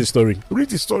to see the story. Read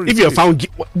the story. If you're found,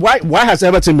 why has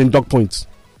Everton been docked points?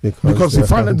 Because they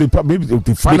finally got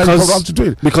around to do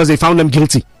it. Because they found them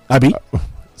guilty. Abi,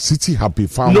 City have been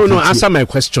found. No, answer my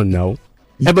question now.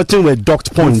 Everton were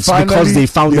docked points because they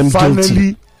found them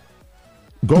guilty.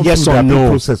 Yes or no?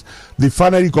 Process. They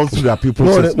finally gone through the appeal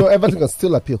process. No, Everton can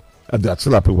still appeal. They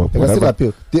still appeal. They can still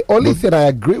appeal. The only thing I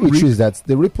agree with you is that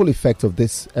the ripple effect of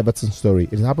this Everton story,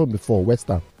 it happened before. West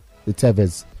Ham, the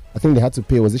Tevez, I think they had to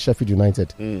pay. Was it Sheffield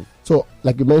United? So,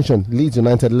 like you mentioned, Leeds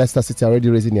United, Leicester City already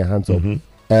raising their hands up.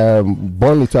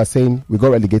 Burnley too are saying we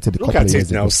got relegated. Look at it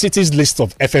now. City's list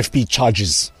of FFP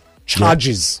charges.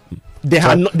 They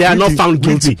are not found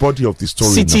guilty. The body of the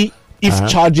story. City, if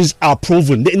charges are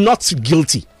proven, they're not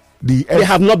guilty. They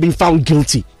have not been found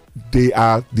guilty. They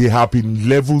have been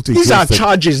leveled. These are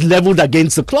charges leveled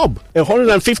against the club.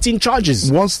 115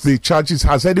 charges. Once the charges,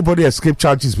 has anybody escaped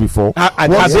charges before?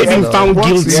 Have they been found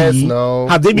guilty? Yes, no.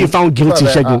 Have they been found guilty,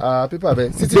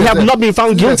 Shegun? They have not been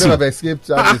found guilty. They have escaped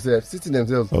charges. City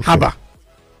themselves. Haba.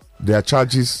 There are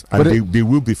charges and they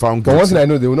will be found guilty. But one thing I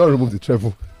know, they will not remove the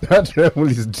treble. That treble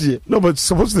is dear. No, but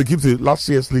suppose they give the last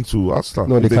year's league to Arsenal.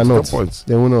 No, they cannot.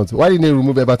 They will not. Why didn't they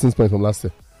remove Everton's point from last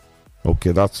year?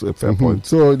 Okay, that's a fair point.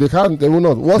 So they can't. They will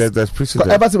not. There's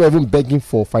precedent. Everton were even begging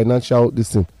for financial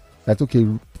this thing. Like, okay,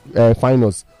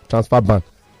 finals, transfer ban.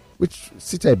 Which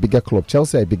City are a bigger club,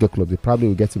 Chelsea are a bigger club. They probably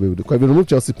will get away with it. Because if you remove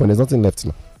Chelsea point, there's nothing left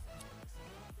now.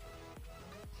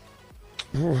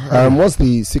 What's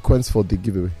the sequence for the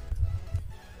giveaway?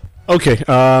 Okay,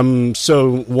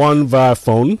 so one via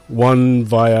phone, one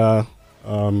via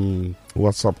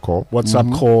WhatsApp call,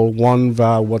 one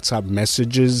via WhatsApp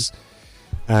messages,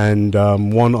 and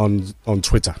one on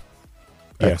Twitter.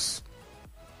 Yes.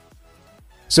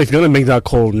 So if you want to make that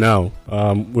call now,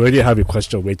 we already have a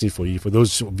question waiting for you. For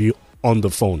those of you on the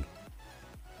phone,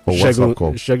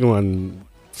 Shegun and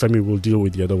Femi will deal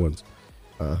with the other ones.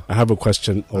 I have a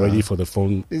question already for the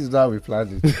phone. This is how we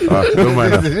planned it. Don't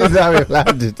mind that. This is how we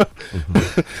planned it.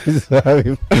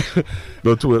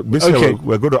 Basically,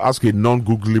 we're going to ask a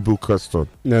non-Googleable question.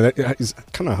 No, that is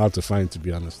kind of hard to find, to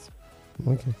be honest.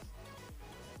 Okay.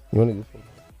 You want to go?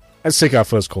 Let's take our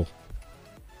first call.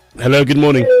 Hello, good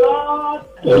morning.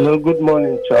 Hello, good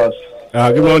morning, Charles.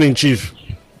 Good morning, Chief.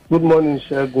 Good morning,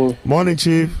 Shegun. Morning,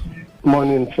 Chief.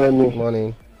 Morning, Femi.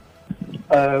 Morning.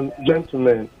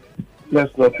 Gentlemen,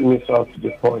 let's not miss out the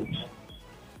point.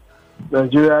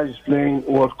 Nigeria is playing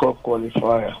World Cup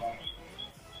qualifier.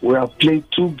 We have played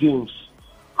 2 games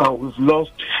and we've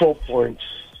lost 4 points.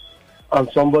 And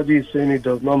somebody is saying it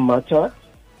does not matter.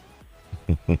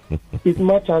 It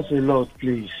matters a lot,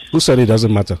 please. Who said it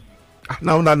doesn't matter?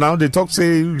 Now they talk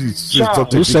say it's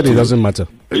not. Who said it doesn't matter?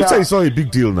 You say it's not a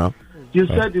big deal now. You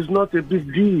said it's not a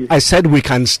big deal. I said we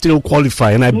can still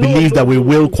qualify, and I believe that we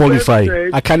will qualify.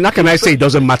 How can I say it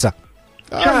doesn't matter?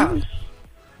 Charles,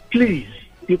 please,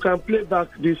 you can play back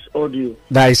this audio.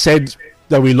 That I said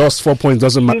that we lost 4 points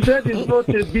doesn't matter. You said it's not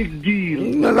a big deal.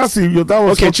 No, that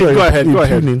was okay. Chief, go ahead.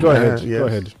 Yes. Go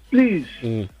ahead. Please,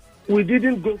 we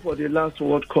didn't go for the last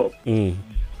World Cup.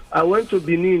 I went to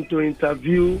Benin to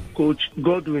interview Coach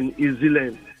Godwin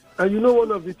Izilen. And you know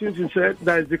one of the things he said,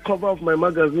 that is the cover of my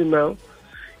magazine now?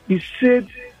 He said,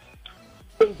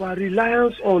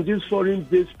 over-reliance on these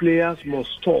foreign-based players must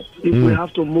stop if we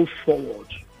have to move forward.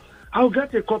 I'll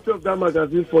get a copy of that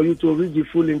magazine for you to read the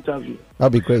full interview.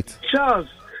 That'd be great. Charles,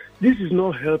 this is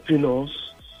not helping us.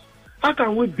 How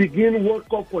can we begin World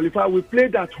Cup qualifier? We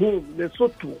played at home,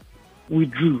 Lesotho. We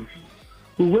drew.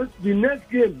 We went the next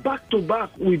game, back-to-back,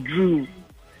 we drew.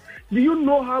 Do you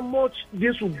know how much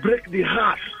this will break the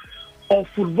heart of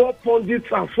football pundits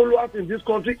and followers in this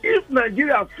country if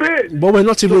Nigeria fails? But we're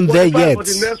not even there yet. For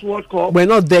the next World Cup? We're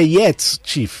not there yet,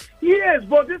 Chief. Yes,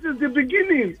 but this is the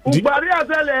beginning.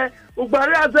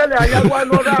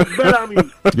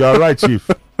 You are right, Chief.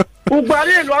 Same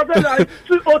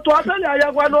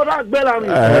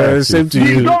to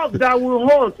you. The dog that will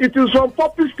hunt, it is from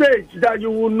puppy stage that you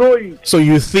will know it. So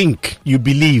you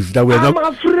believe that I'm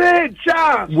afraid,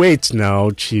 Charles. Wait now,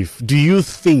 Chief. Do you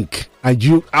think and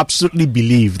you absolutely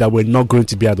believe that we're not going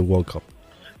to be at the World Cup?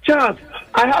 Charles,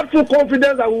 I have full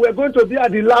confidence that we were going to be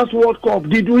at the last World Cup.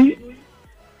 Did we?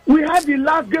 We had the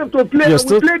last game to play.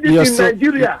 We played it in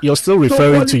Nigeria. You're still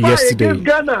referring to yesterday.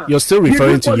 You're still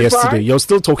referring to yesterday. You're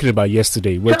still talking about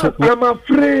yesterday. I'm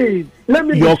afraid.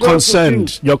 You're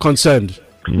concerned. You're concerned.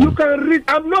 You can read.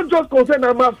 I'm not just concerned.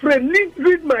 I'm afraid.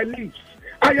 Read my lips.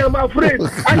 I am afraid.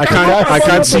 I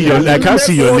can't see your lips.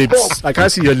 I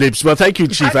can't see your lips. But thank you,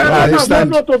 Chief. I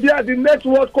understand. Not to be at the next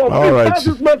World Cup. All right. Pass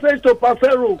this message to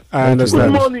Peseiro. I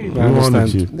understand. Good morning. I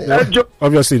understand.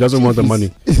 Obviously, he doesn't want the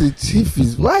money. Chief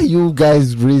is why are you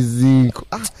guys raising?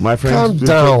 My friend, calm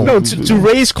down. No, to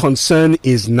raise concern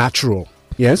is natural.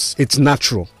 Yes, it's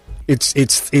natural. It's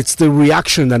the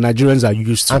reaction that Nigerians are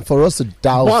used to. And for us to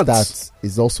doubt that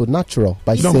is also natural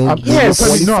by saying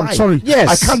I'm sorry. Yes.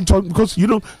 I can't talk because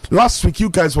last week you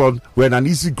guys were in an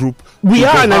easy group. We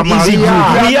are in an easy group.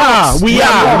 We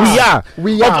are.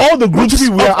 Of all the groups,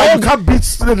 you can't beat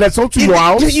Lesotho to your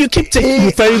house. You keep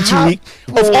referring to me.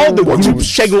 Of all the groups,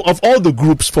 Shego, of all the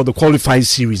groups for the qualifying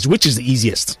series, which is the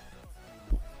easiest?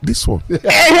 This one.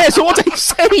 So what are you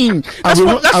saying? That's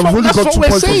what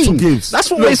we're saying.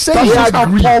 That's what we're saying. That's how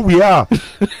poor we are.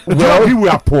 We agree we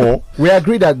are poor. We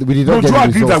agree that we did not get the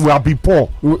results. Do you agree that we have been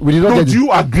poor? We did not get. Do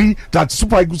you agree that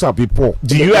Super Eagles have been poor?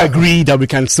 Do you agree that we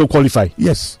can still qualify?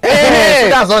 Yes.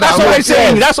 That's what we're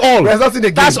saying. That's all. There's nothing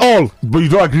again. That's all. But you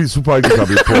don't agree Super Eagles have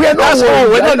been poor? That's all.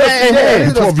 We're not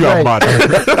there. Two of you are mad.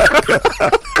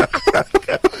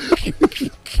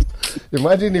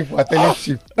 Imagine if we're telling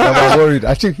Chief that we're worried.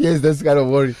 I think he is this kind of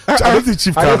worry. I don't think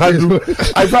Chief can handle.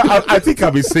 I think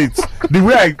I'm a saint. The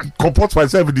way I comport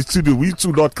myself in the studio, we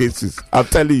 2 not cases. I'm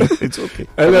telling you, it's okay.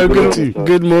 Hello,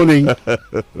 good morning.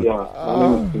 Yeah.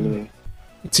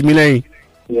 Timile.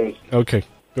 Yes. Okay,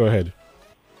 go ahead.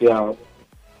 Yeah,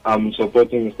 I'm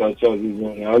supporting Mr. Charles this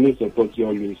morning. I always support you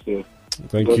always.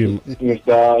 Thank you.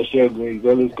 Mr. Shego is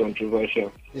always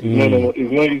controversial. It's not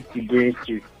easy going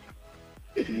straight.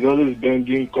 He's always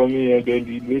bending, coming and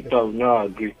bending. Later, I will not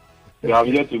agree. But I'm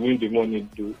here to win the money,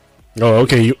 too. Oh,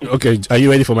 okay. Okay. Are you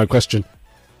ready for my question?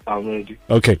 I'm ready.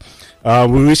 Okay.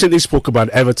 We recently spoke about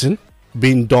Everton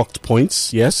being docked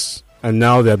points, yes? And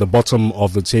now they're at the bottom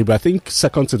of the table. I think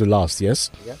second to the last, yes?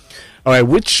 Yeah. All right.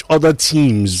 Which other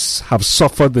teams have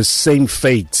suffered the same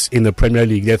fate in the Premier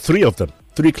League? There are 3 of them.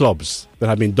 3 clubs that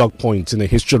have been docked points in the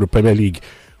history of the Premier League.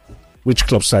 Which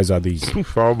club size are these?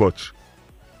 For how much?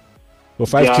 For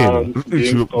 5K.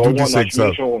 Do this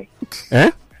exam.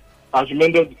 I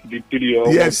remember the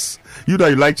 3. Yes. You know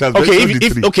you like Charles. Okay,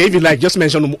 if you like, just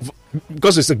mention,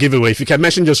 because it's a giveaway. If you can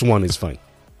mention just one, it's fine.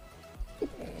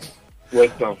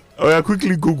 West Ham. Oh yeah,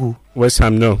 quickly Google. West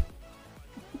Ham, no.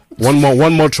 One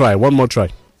more try.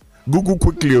 Google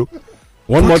quickly.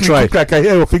 One more try. Quickly, I can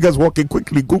hear your fingers walking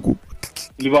quickly. Google.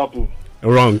 Liverpool.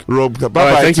 Wrong.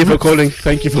 Bye-bye. Thank you for calling.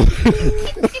 Thank you for...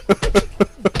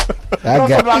 That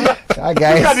guy.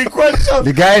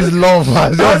 The guy's love.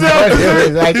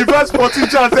 The first 14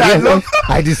 chance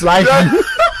I dislike you.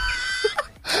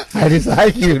 I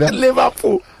dislike you.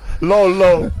 Liverpool.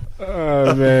 Low.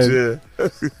 Oh, man.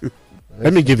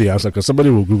 Let me give the answer because somebody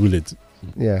will Google it.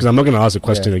 Yeah. Because I'm not going to ask the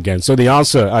question again. So the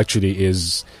answer actually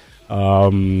is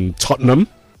Tottenham,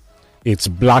 it's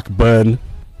Blackburn,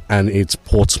 and it's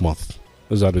Portsmouth.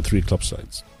 Those are the 3 club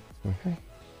sides. Okay.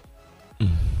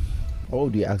 How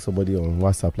would you ask somebody on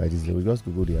WhatsApp like this? We just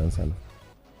Google the answer now.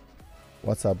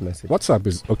 WhatsApp message. WhatsApp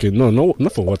is okay. No,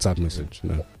 not for WhatsApp message.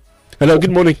 No. Hello,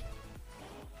 good morning.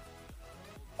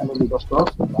 We need to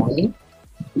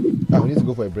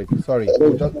go for a break. Sorry,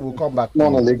 we'll come back.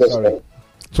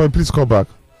 Sorry, please call back.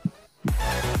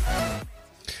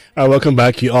 Welcome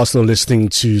back. You are still listening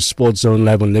to Sports Zone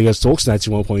Live on Lagos Talks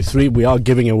 91.3. We are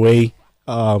giving away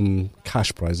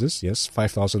cash prizes. Yes,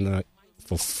 5,000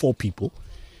 for 4 people.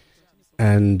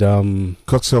 And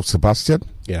courtesy of Sebastian.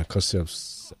 Yeah, courtesy of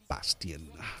Sebastian.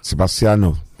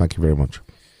 Sebastiano. Thank you very much.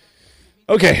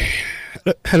 Okay.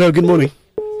 Hello. Good morning.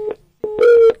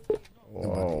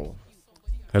 Wow.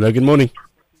 Hello. Good morning.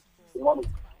 Good morning.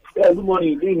 Yeah, good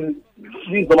morning. This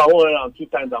is number 102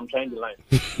 times I'm trying the line.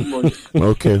 Good morning.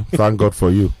 Okay. Thank God for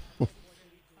you.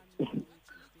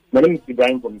 My name is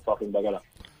Ibrahim from Bagala.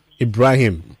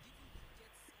 Ibrahim.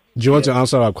 Do you want to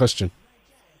answer our question?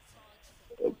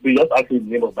 We just ask me the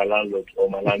name of my landlord or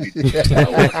my landlady.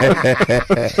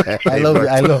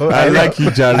 I like you,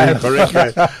 Charlie. Correct.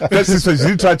 You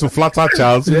didn't try to flatter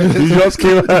Charles. You just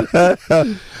came.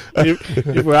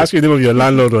 if we're asking the name of your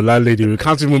landlord or landlady, we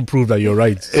can't even prove that you're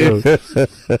right. So.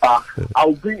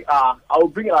 I'll bring a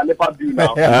NEPA bill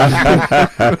now.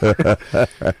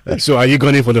 So are you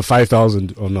going in for the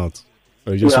 5,000 or not?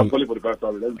 Or I'm calling for the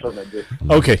 5,000. Let's try like this.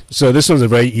 Okay, so this one's a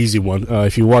very easy one.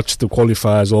 If you watch the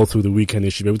qualifiers all through the weekend,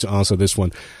 you should be able to answer this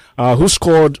one. Who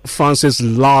scored France's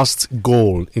last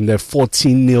goal in their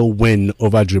 14-0 win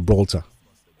over Gibraltar?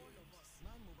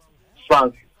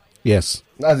 France. Yes.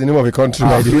 That's the name of a country,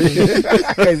 by the way.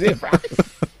 Is it France?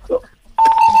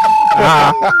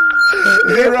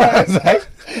 Is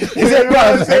it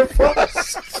France? Is it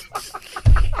France?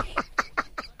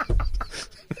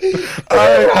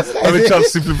 Let me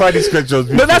just simplify these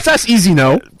questions. No, that's easy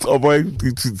now. Oh boy,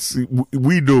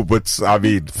 we know, but I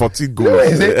mean, 14 goals.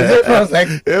 Is it France? Like,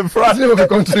 France. Is the name of a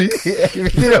country?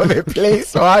 Is the name of a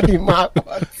place or animal?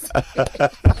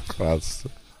 France.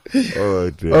 Oh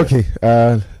dear. Okay,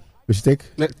 we should take.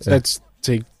 Let's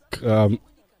take.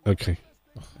 Okay,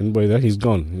 anybody there? He's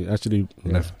gone. He actually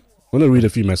left. I'm going to read a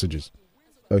few messages.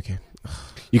 Okay.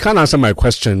 You can't answer my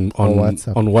question on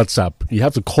WhatsApp. You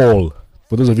have to call.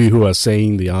 For those of you who are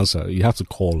saying the answer, you have to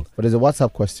call. But there's a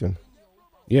WhatsApp question.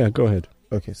 Yeah, go ahead.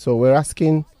 Okay, so we're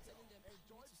asking.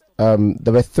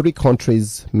 There were 3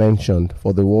 countries mentioned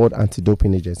for the World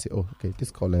Anti-Doping Agency. Oh, okay,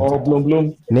 this call.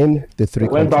 Bloom. Name the 3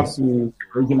 countries. Went back to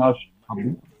original.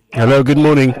 Hello, good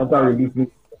morning.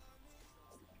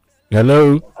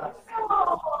 Hello.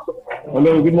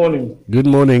 Hello, good morning. Good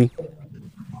morning.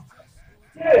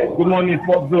 Good morning,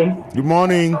 Sports Zone. Good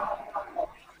morning.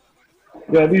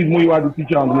 Yeah, this is Muyiwa, the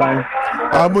teacher on the line.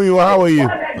 Muyiwa, how are you?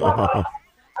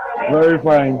 Very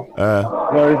fine.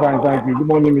 Very fine, thank you. Good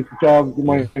morning, Mr. Charles. Good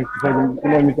morning, Mr. Seven. Good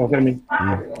morning, Mr. Femi.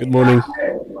 Good morning.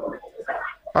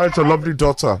 It's a lovely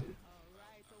daughter.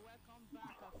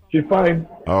 She's fine.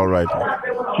 All right.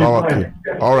 She's fine.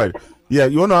 All right. Yeah,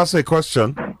 you want to ask a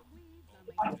question?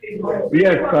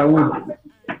 Yes, I would.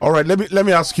 All right, let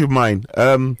me ask you mine.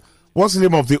 What's the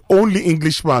name of the only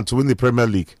Englishman to win the Premier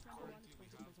League?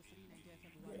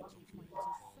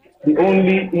 The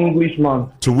only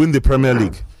Englishman to win the Premier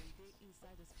League.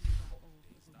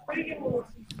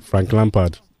 Frank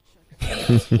Lampard.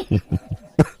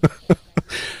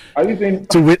 Are you saying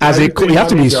to win as a coach? You have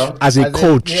to be as a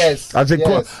coach. Yes. As a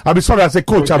coach. I'm sorry, as a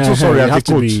coach. I'm so sorry, as a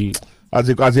coach. As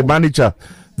a manager,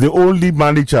 the only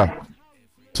manager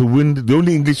to win, the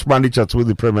only English manager to win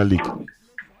the Premier League.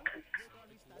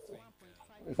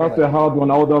 That's a hard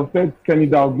one. I would have said Kenny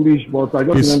Dalglish, but I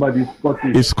just remember the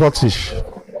Scottish. It's Scottish.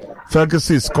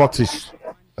 Ferguson is Scottish.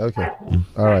 Okay.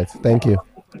 All right. Thank you.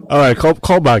 All right.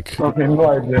 Call back. Okay. No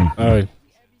idea. All right.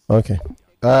 Okay.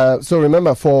 So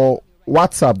remember, for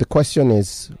WhatsApp, the question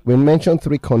is: we mentioned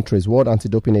 3 countries. World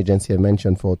Anti-Doping Agency had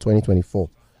mentioned for 2024.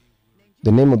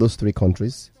 The name of those 3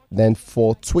 countries. Then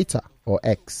for Twitter or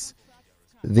X,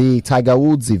 the Tiger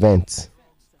Woods event.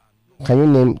 Can you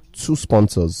name 2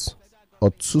 sponsors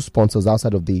or 2 sponsors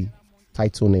outside of the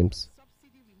title names?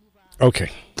 Okay.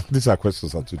 These are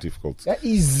questions that are too difficult. They're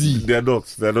easy. They're not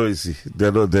easy.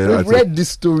 They're not. We've read this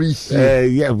story here.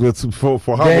 Yeah, but for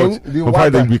how then much? For how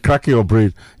they'll be cracking your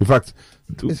brain. In fact,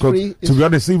 to be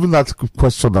honest, even that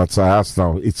question that I asked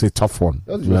now, it's a tough one.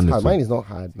 Mine is not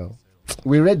hard now.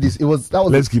 We read this.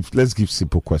 Let's give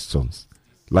simple questions.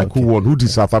 Like who won? Who did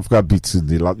South Africa beat in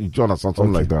the last? You understand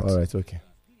something like that? All right. Okay.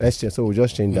 Let's change. So we'll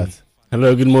just change that.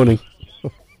 Hello. Good morning.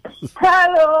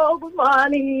 Hello. Good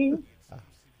morning.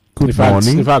 Good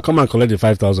morning. In fact, come and collect the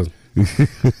 5,000. Good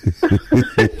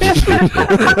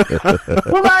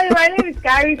morning. My name is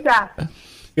Carissa.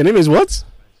 Your name is what?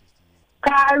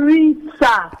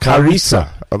 Carissa.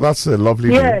 Oh, that's a lovely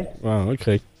name. Wow.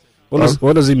 Okay.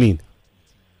 What does it mean?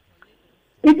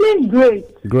 It means grace.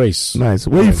 Grace. Nice.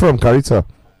 Where are you from, Carissa?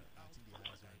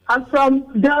 I'm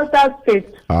from Delta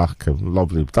State. Okay,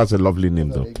 lovely. That's a lovely name,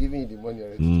 though. They're giving you the money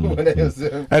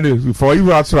already. Anyway, before you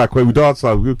answer that question, we don't answer.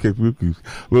 Okay.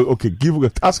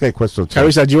 Ask a question.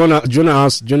 Carissa, do you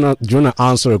wanna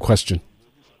answer a question?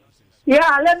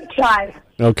 Yeah, let me try.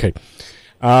 Okay.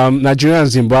 Nigeria and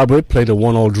Zimbabwe played a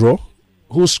 1-1 draw.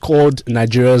 Who scored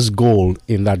Nigeria's goal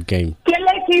in that game?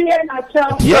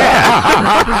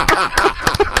 Yeah.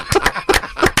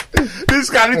 This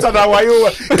Carissa now, why you?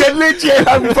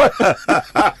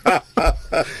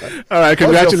 All right,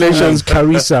 congratulations,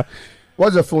 Carissa.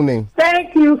 What's your full name?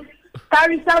 Thank you,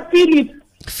 Carissa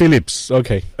Phillips.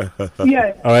 Okay.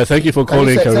 Yes. All right, thank you for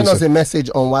calling, Carissa. Send us a message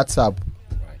on WhatsApp.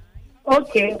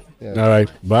 Okay. Yeah. All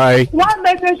right. Bye. What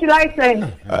message should I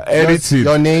send? Anything.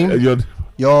 Your name.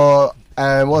 Your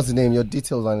what's the name? Your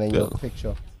details and then your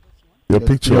picture. Your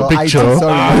picture. Your ID, sorry.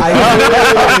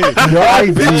 Your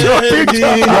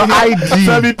ID.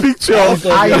 Send me picture. Your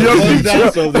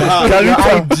picture.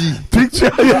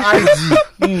 Picture. Your ID.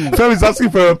 Fem is asking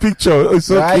for a picture. It's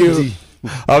so cute.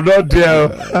 I'm not there.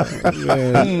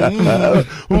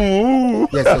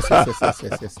 Yes.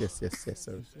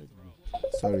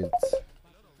 Sorry.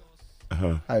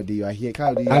 Kaudi, you are here.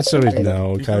 Kaudi, answer it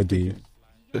now, Kaudi.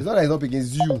 It's not that it's not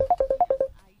against you.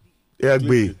 Yeah,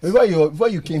 babe. Before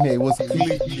you came here, it was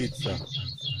late, sir.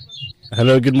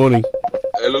 Hello, good morning.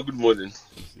 Hello, good morning.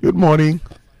 Good morning.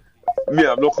 Me,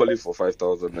 I'm not calling for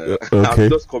 5,000. Okay. I'm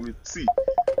just coming. See,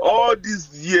 all these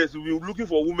years we've been looking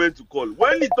for women to call.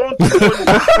 When it comes to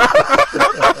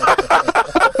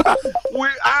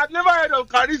money, I've never heard of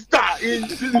Carista in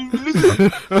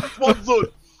sports zone.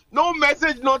 No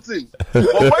message, nothing. But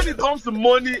when it comes to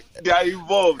money, they are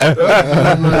involved.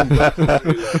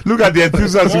 Look at the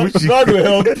enthusiasm. God will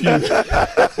help you.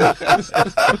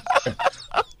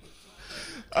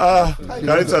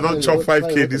 Carissa don't chop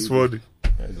 5K this morning.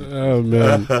 Oh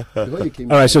man! All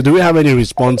right. So, do we have any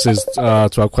responses to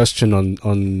our question on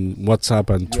WhatsApp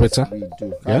and Twitter? Yes, we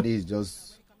do. Yeah? Is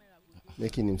just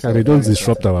making himself. They don't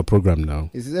disrupt our program now.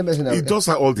 He does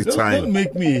that all the time. Don't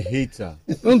make me a hater.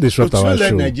 Don't disrupt our show.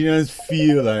 Let Nigerians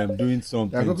feel I am doing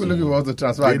something. I'm looking for to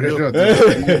transfer aggression.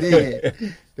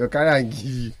 Your career and give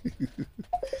you.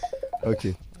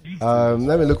 Okay.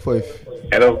 Let me look for it.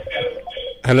 Hello.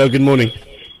 Hello. Good morning.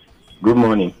 Good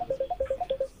morning.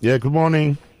 Yeah, good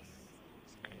morning.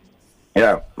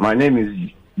 Yeah, my name is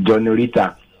John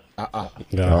Rita.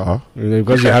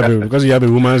 Because you have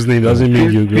a woman's name doesn't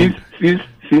mean you go.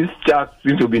 This chat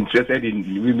seems to be interested in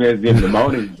the women's name. The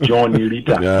man is John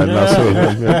Rita. Yeah, that's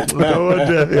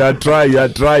it. Try.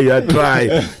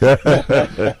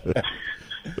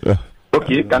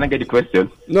 Okay, can I get the question?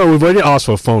 No, we've already asked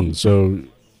for phone, so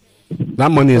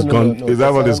that money is gone. Is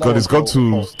that what it's gone? It's gone to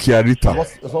Kiarita.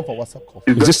 It's not for WhatsApp call.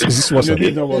 Is this WhatsApp?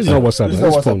 It's not WhatsApp.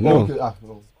 It's phone. No.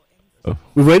 Okay.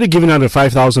 We've already given out the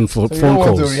 5,000 phone calls. You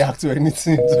want to react to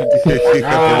anything today?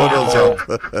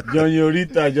 John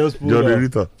Yorita just put John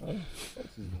Yorita.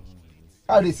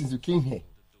 How this since you came here?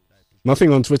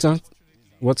 Nothing on Twitter,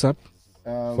 WhatsApp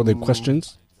for the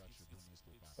questions.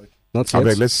 Not yet. I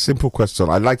beg, let's simple question.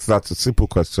 I like that simple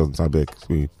questions. I beg.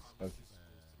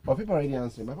 But people already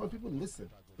answering. My people listen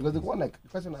because the one the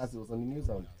question I asked was on the news.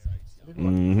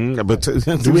 But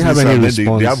do we have any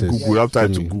responses? They have Google. We have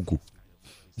time to Google.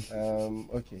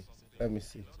 Okay, let me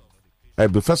see.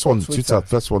 The first one, Twitter.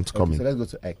 First one to come in. So let's go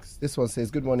to X. This one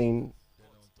says, "Good morning.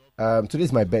 Today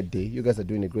is my birthday. You guys are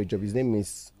doing a great job." His name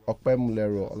is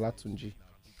Okpemulero Olatunji.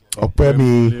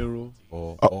 Okpemi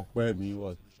or Okpemi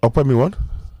what? Okpemi what?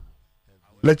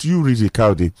 Let you read it,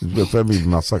 Kaudi. Okpemi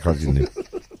massacre the name.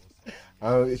 I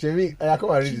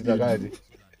come and read it.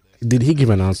 Did he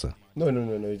give an answer? No.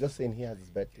 He's just saying he has his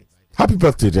birthday. Happy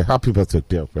birthday, dear. Happy birthday,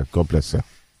 dear. God bless you.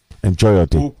 Enjoy your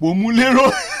day.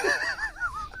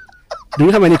 Do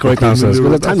we have any correct answers?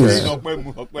 Because the time is...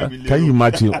 Can you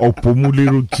imagine?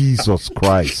 Opomulero, Jesus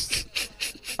Christ.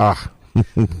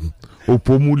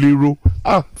 Opomulero.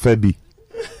 Fedi.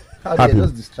 How they are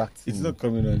just distracting It's not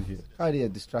coming on here. How they are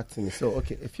distracting me. So,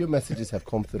 okay, a few messages have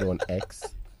come through on X.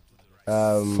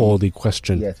 For the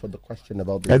question. Yes, for the question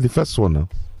about this. The first one now.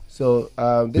 So,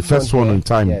 the first one in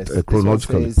time,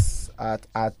 chronologically. This one says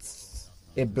at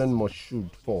Ibn Moshood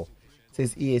 4. It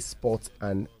says EA Sports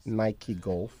and Nike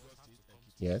Golf.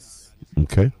 Yes.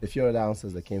 Okay. A few other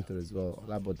answers that came through as well.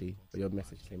 Labode, but your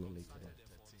message came in later.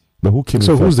 But who came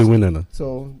So in who's first? the winner now?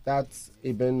 So that's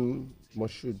Ibn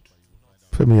Moshood.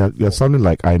 Femi, you're sounding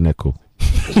like Ineko.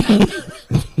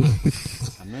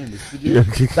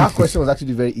 That question was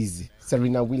actually very easy.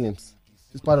 Serena Williams.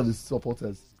 She's part of the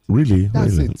supporters. Really?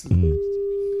 That's really?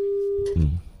 it.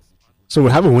 So we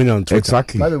have a winner on Twitter.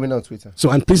 Exactly. We have a winner on Twitter. So,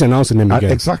 and please announce the name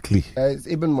again. Exactly. It's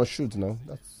Ibn Moshood now.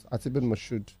 That's at Ibn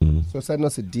Moshood. So send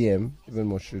us a DM, Ibn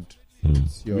Moshood.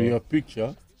 With your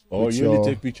picture? Or with you only your-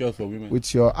 take pictures for women?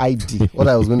 With your ID. What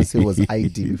I was going to say was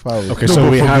ID. Before I was Okay, so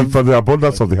we have... For the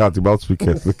abundance of the heart about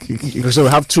weekend. So we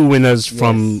have two winners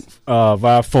from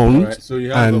via phone. Right, so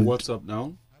you have and a WhatsApp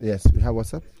now? Yes, we have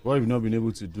WhatsApp. What have you not been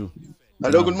able to do?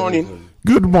 Hello, good morning.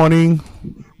 Good morning.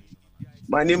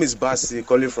 My name is Basi,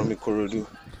 calling from Ikorodu.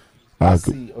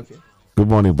 Okay. Good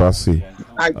morning, Basi.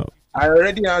 I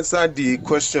already answered the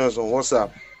questions on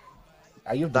WhatsApp.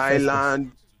 Are you the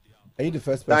Thailand? Are you the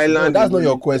first person? Thailand. No, that's not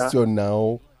your question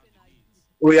now.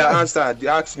 We are answered. They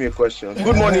asked me a question.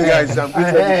 Good morning, guys. I'm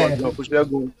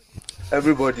good.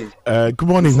 Everybody. Good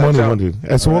morning, morning.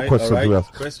 So what question do we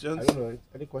have? Questions? I don't know.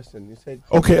 Any question? You said.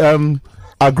 Okay,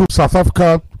 our group South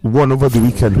Africa won over the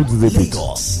weekend. Who did they beat?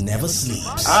 Lagos never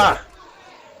sleeps.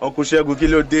 Uncle Shegu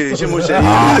kilo day. Abba.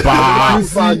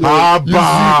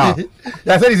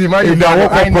 I said he's in the World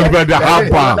Cup qualifying.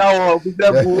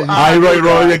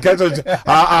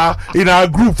 In our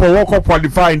group for World Cup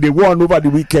qualifying, they won over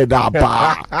the weekend.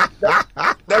 Abba.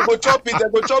 They go chop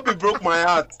it, broke my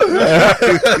heart.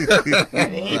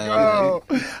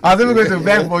 I was even going to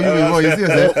beg for you before. You see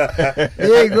yourself?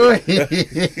 Hey, go ahead.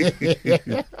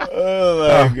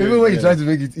 Even when you try to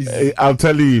make it easy. I'm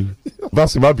telling you.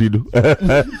 That's my video.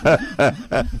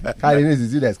 I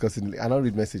you that's constantly. I don't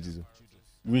read messages.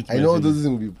 I know those things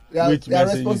will be. There are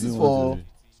responses for.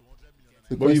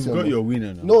 But you've got your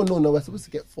winner now. No. We're supposed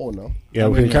to get 4 now. Yeah,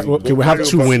 we have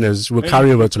 2 winners. We'll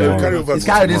carry over tomorrow. It's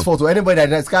carry this fault. Anybody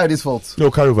that's carry this fault.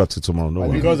 No, carry over to tomorrow. No,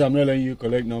 because I'm not letting you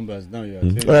collect numbers now.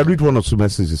 I read 1 or 2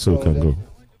 messages so we can go.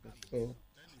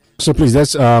 So please,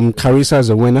 that's Carissa as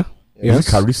a winner. Yes. Is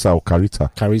it Carissa or Carita?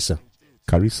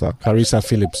 Carissa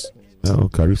Phillips. Oh,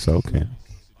 Carissa, okay.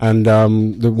 And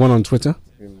the one on Twitter?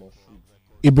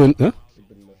 Ibn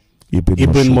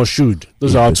Moshood.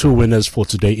 Those are our 2 winners for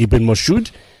today. Ibn Moshood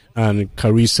and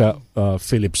Carissa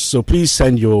Phillips. So please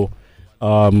send your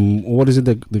what is it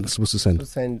that they're supposed to send?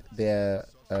 Send their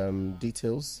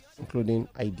details, including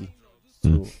ID,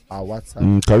 to our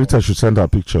WhatsApp. Carissa should send her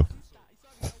picture.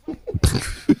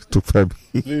 To Femi.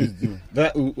 Please do.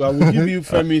 That I will give you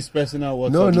Femi's personal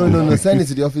WhatsApp. No. Send it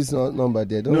to the office number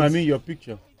there. No, I mean your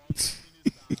picture.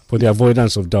 For the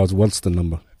avoidance of doubt, what's the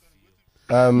number?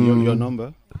 Your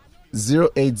number?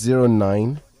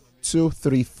 0809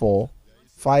 234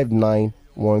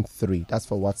 5913. That's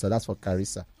for WhatsApp. That's for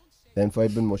Carissa. Then for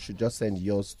Ibn Moshood, just send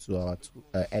yours to our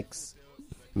X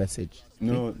message.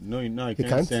 No, you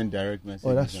can't send direct message.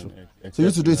 Oh, that's true. So you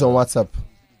used to do it on WhatsApp.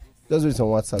 Just read it on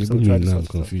WhatsApp. So try this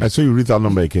I saw you read that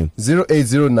number again.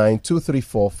 0809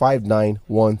 234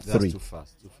 5913. That's too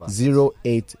fast.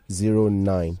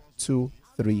 0809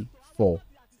 234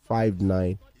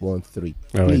 5913.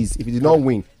 All Please, if you did not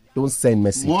win, don't send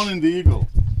message. Morning, the Eagle.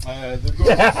 The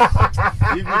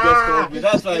Eagle just called me.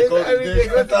 That's why I called you.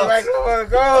 Go to the microphone.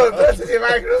 Go to the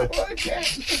microphone.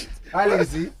 Hi,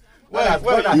 Legacy. Why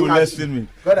you lesson me?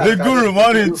 The Guru,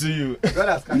 morning to you.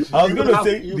 I was going to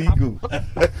say the Eagle.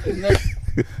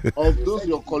 Of those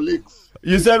your colleagues.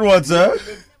 You said what, sir?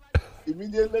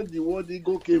 Immediately the word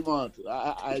Eagle came out,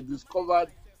 I discovered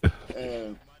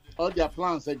all their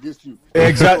plans against you.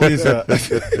 Exactly, sir.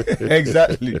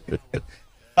 Exactly.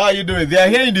 How are you doing? They are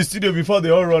here in the studio before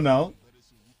they all run out.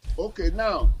 Okay,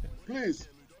 now, please.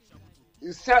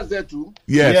 Is Charles there too?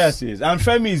 Yes. And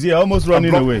Femi is here, almost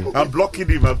running away. I'm blocking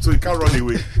him so he can't run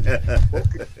away.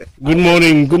 Okay. Good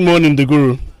morning, the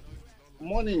Guru.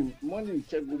 Morning,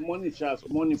 Chef. Good morning, Charles.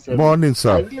 Morning, Femi. Morning,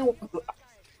 sir. I really want to ask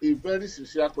a very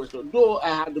sincere question. Though I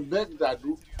had begged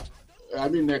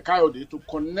Coyote to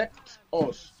connect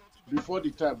us before the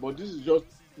time, but this is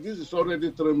already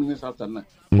 3 minutes after 9.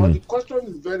 But the question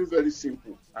is very, very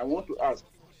simple. I want to ask.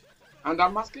 And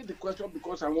I'm asking the question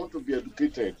because I want to be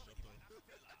educated.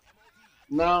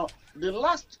 Now, the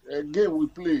last game we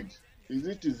played, is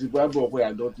it Zimbabwe or where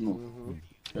I don't know?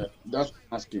 That's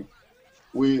asking.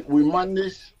 We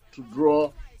managed to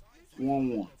draw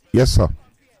 1-1. Yes, sir.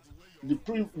 The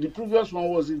previous one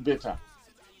wasn't better.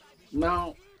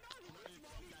 Now,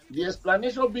 the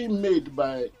explanation being made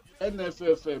by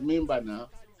NFF member now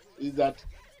is that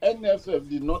NFF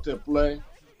did not employ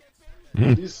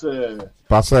this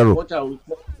Peseiro. what I will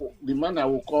call, the man I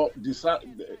will call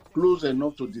close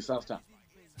enough to disaster.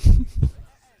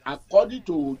 According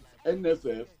to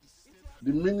NFF,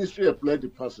 the ministry employed the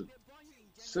person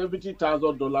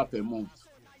 $70,000 per month.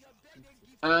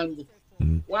 And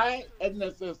why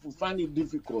NFF will find it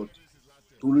difficult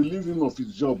to relieve him of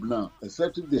his job now,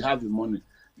 except if they have the money?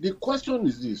 The question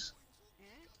is this: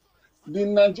 the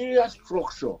Nigeria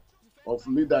structure of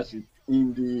leadership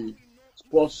in the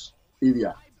sports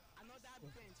area,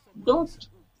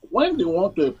 when they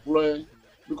want to employ,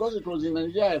 because it was in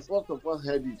Nigeria, I first of all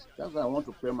heard it. That's why I want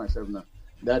to clear myself now.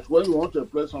 That when you want to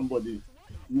employ somebody,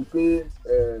 you pay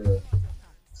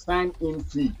sign-in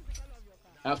fee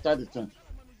after the term.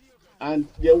 And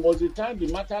there was a time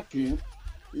the matter came,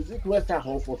 is it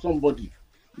Westerhoff for somebody,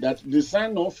 that the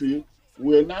sign-on fee,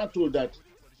 we're now told that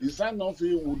the sign-on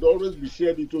fee would always be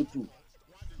shared into 2.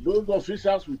 Those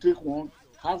officials will take 1,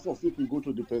 half of it will go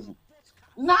to the person.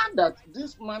 Now that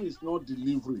this man is not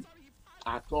delivering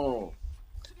at all,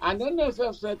 and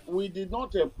NSF said we did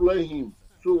not employ him,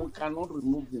 so we cannot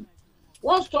remove him.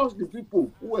 What stops the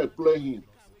people who employ him?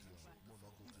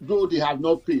 Though they have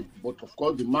not paid, but of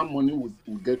course the man money will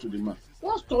get to the man.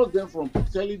 What stops them from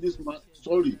telling this man,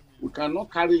 sorry, we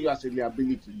cannot carry you as a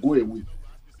liability, go away?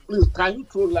 Please, can you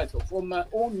throw light for my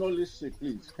own knowledge sake,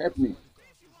 please, help me.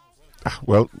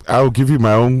 Well, I'll give you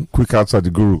my own quick answer, the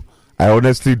Guru. I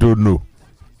honestly don't know.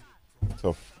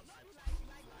 So.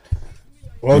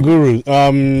 Well, Guru,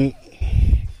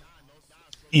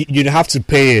 you'd have to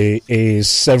pay a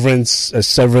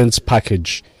severance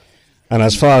package, and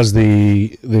as far as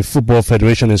the Football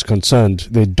Federation is concerned,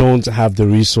 they don't have the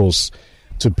resource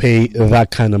to pay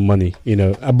that kind of money,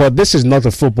 But this is not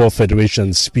the Football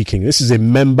Federation speaking. This is a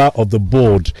member of the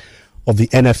board of the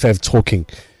NFF talking,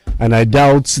 and I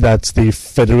doubt that the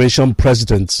Federation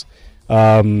president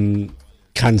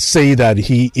can say that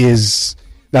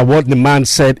that what the man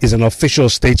said is an official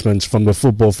statement from the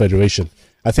Football Federation.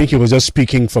 I think he was just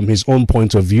speaking from his own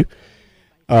point of view.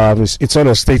 It's not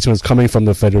a statement coming from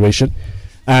the Federation.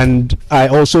 And I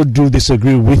also do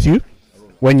disagree with you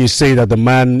when you say that the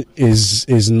man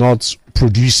is not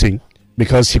producing,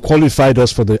 because he qualified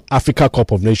us for the Africa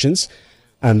Cup of Nations,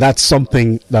 and that's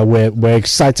something that we're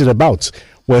excited about.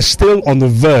 We're still on the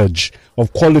verge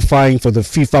of qualifying for the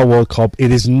FIFA World Cup.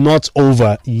 It is not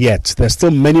over yet. There's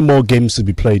still many more games to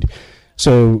be played.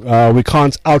 So we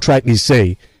can't outrightly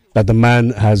say that the man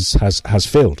has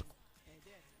failed.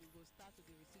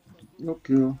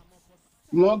 Okay.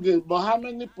 More games, but how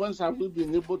many points have we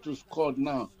been able to score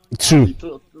now? 2.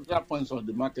 Total points on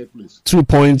the marketplace. 2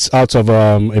 points out of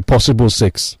a possible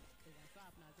 6.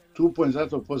 2 points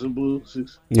out of possible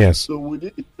 6. Yes. So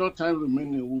within the short time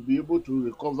remaining, we'll be able to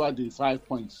recover the 5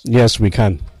 points. Yes, we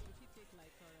can.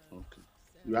 Okay.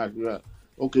 Yeah.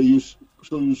 Okay.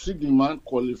 So you see the man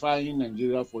qualifying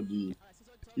Nigeria for the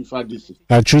FIFA DC.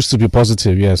 I choose to be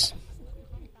positive. Yes.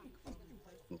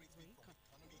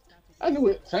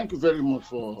 Anyway, thank you very much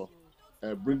for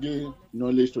bringing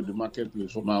knowledge to the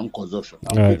marketplace for my own consumption.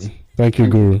 All right. Thank you,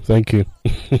 Guru. Thank you.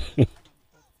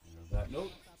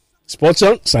 Sports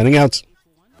Zone, signing out.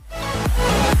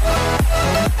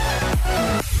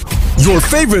 Your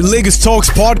favorite Lagos Talks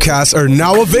podcasts are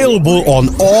now available on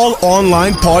all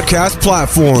online podcast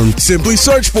platforms. Simply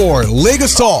search for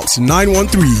Lagos Talks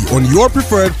 913 on your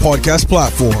preferred podcast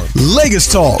platform.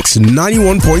 Lagos Talks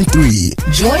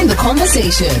 91.3. Join the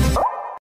conversation.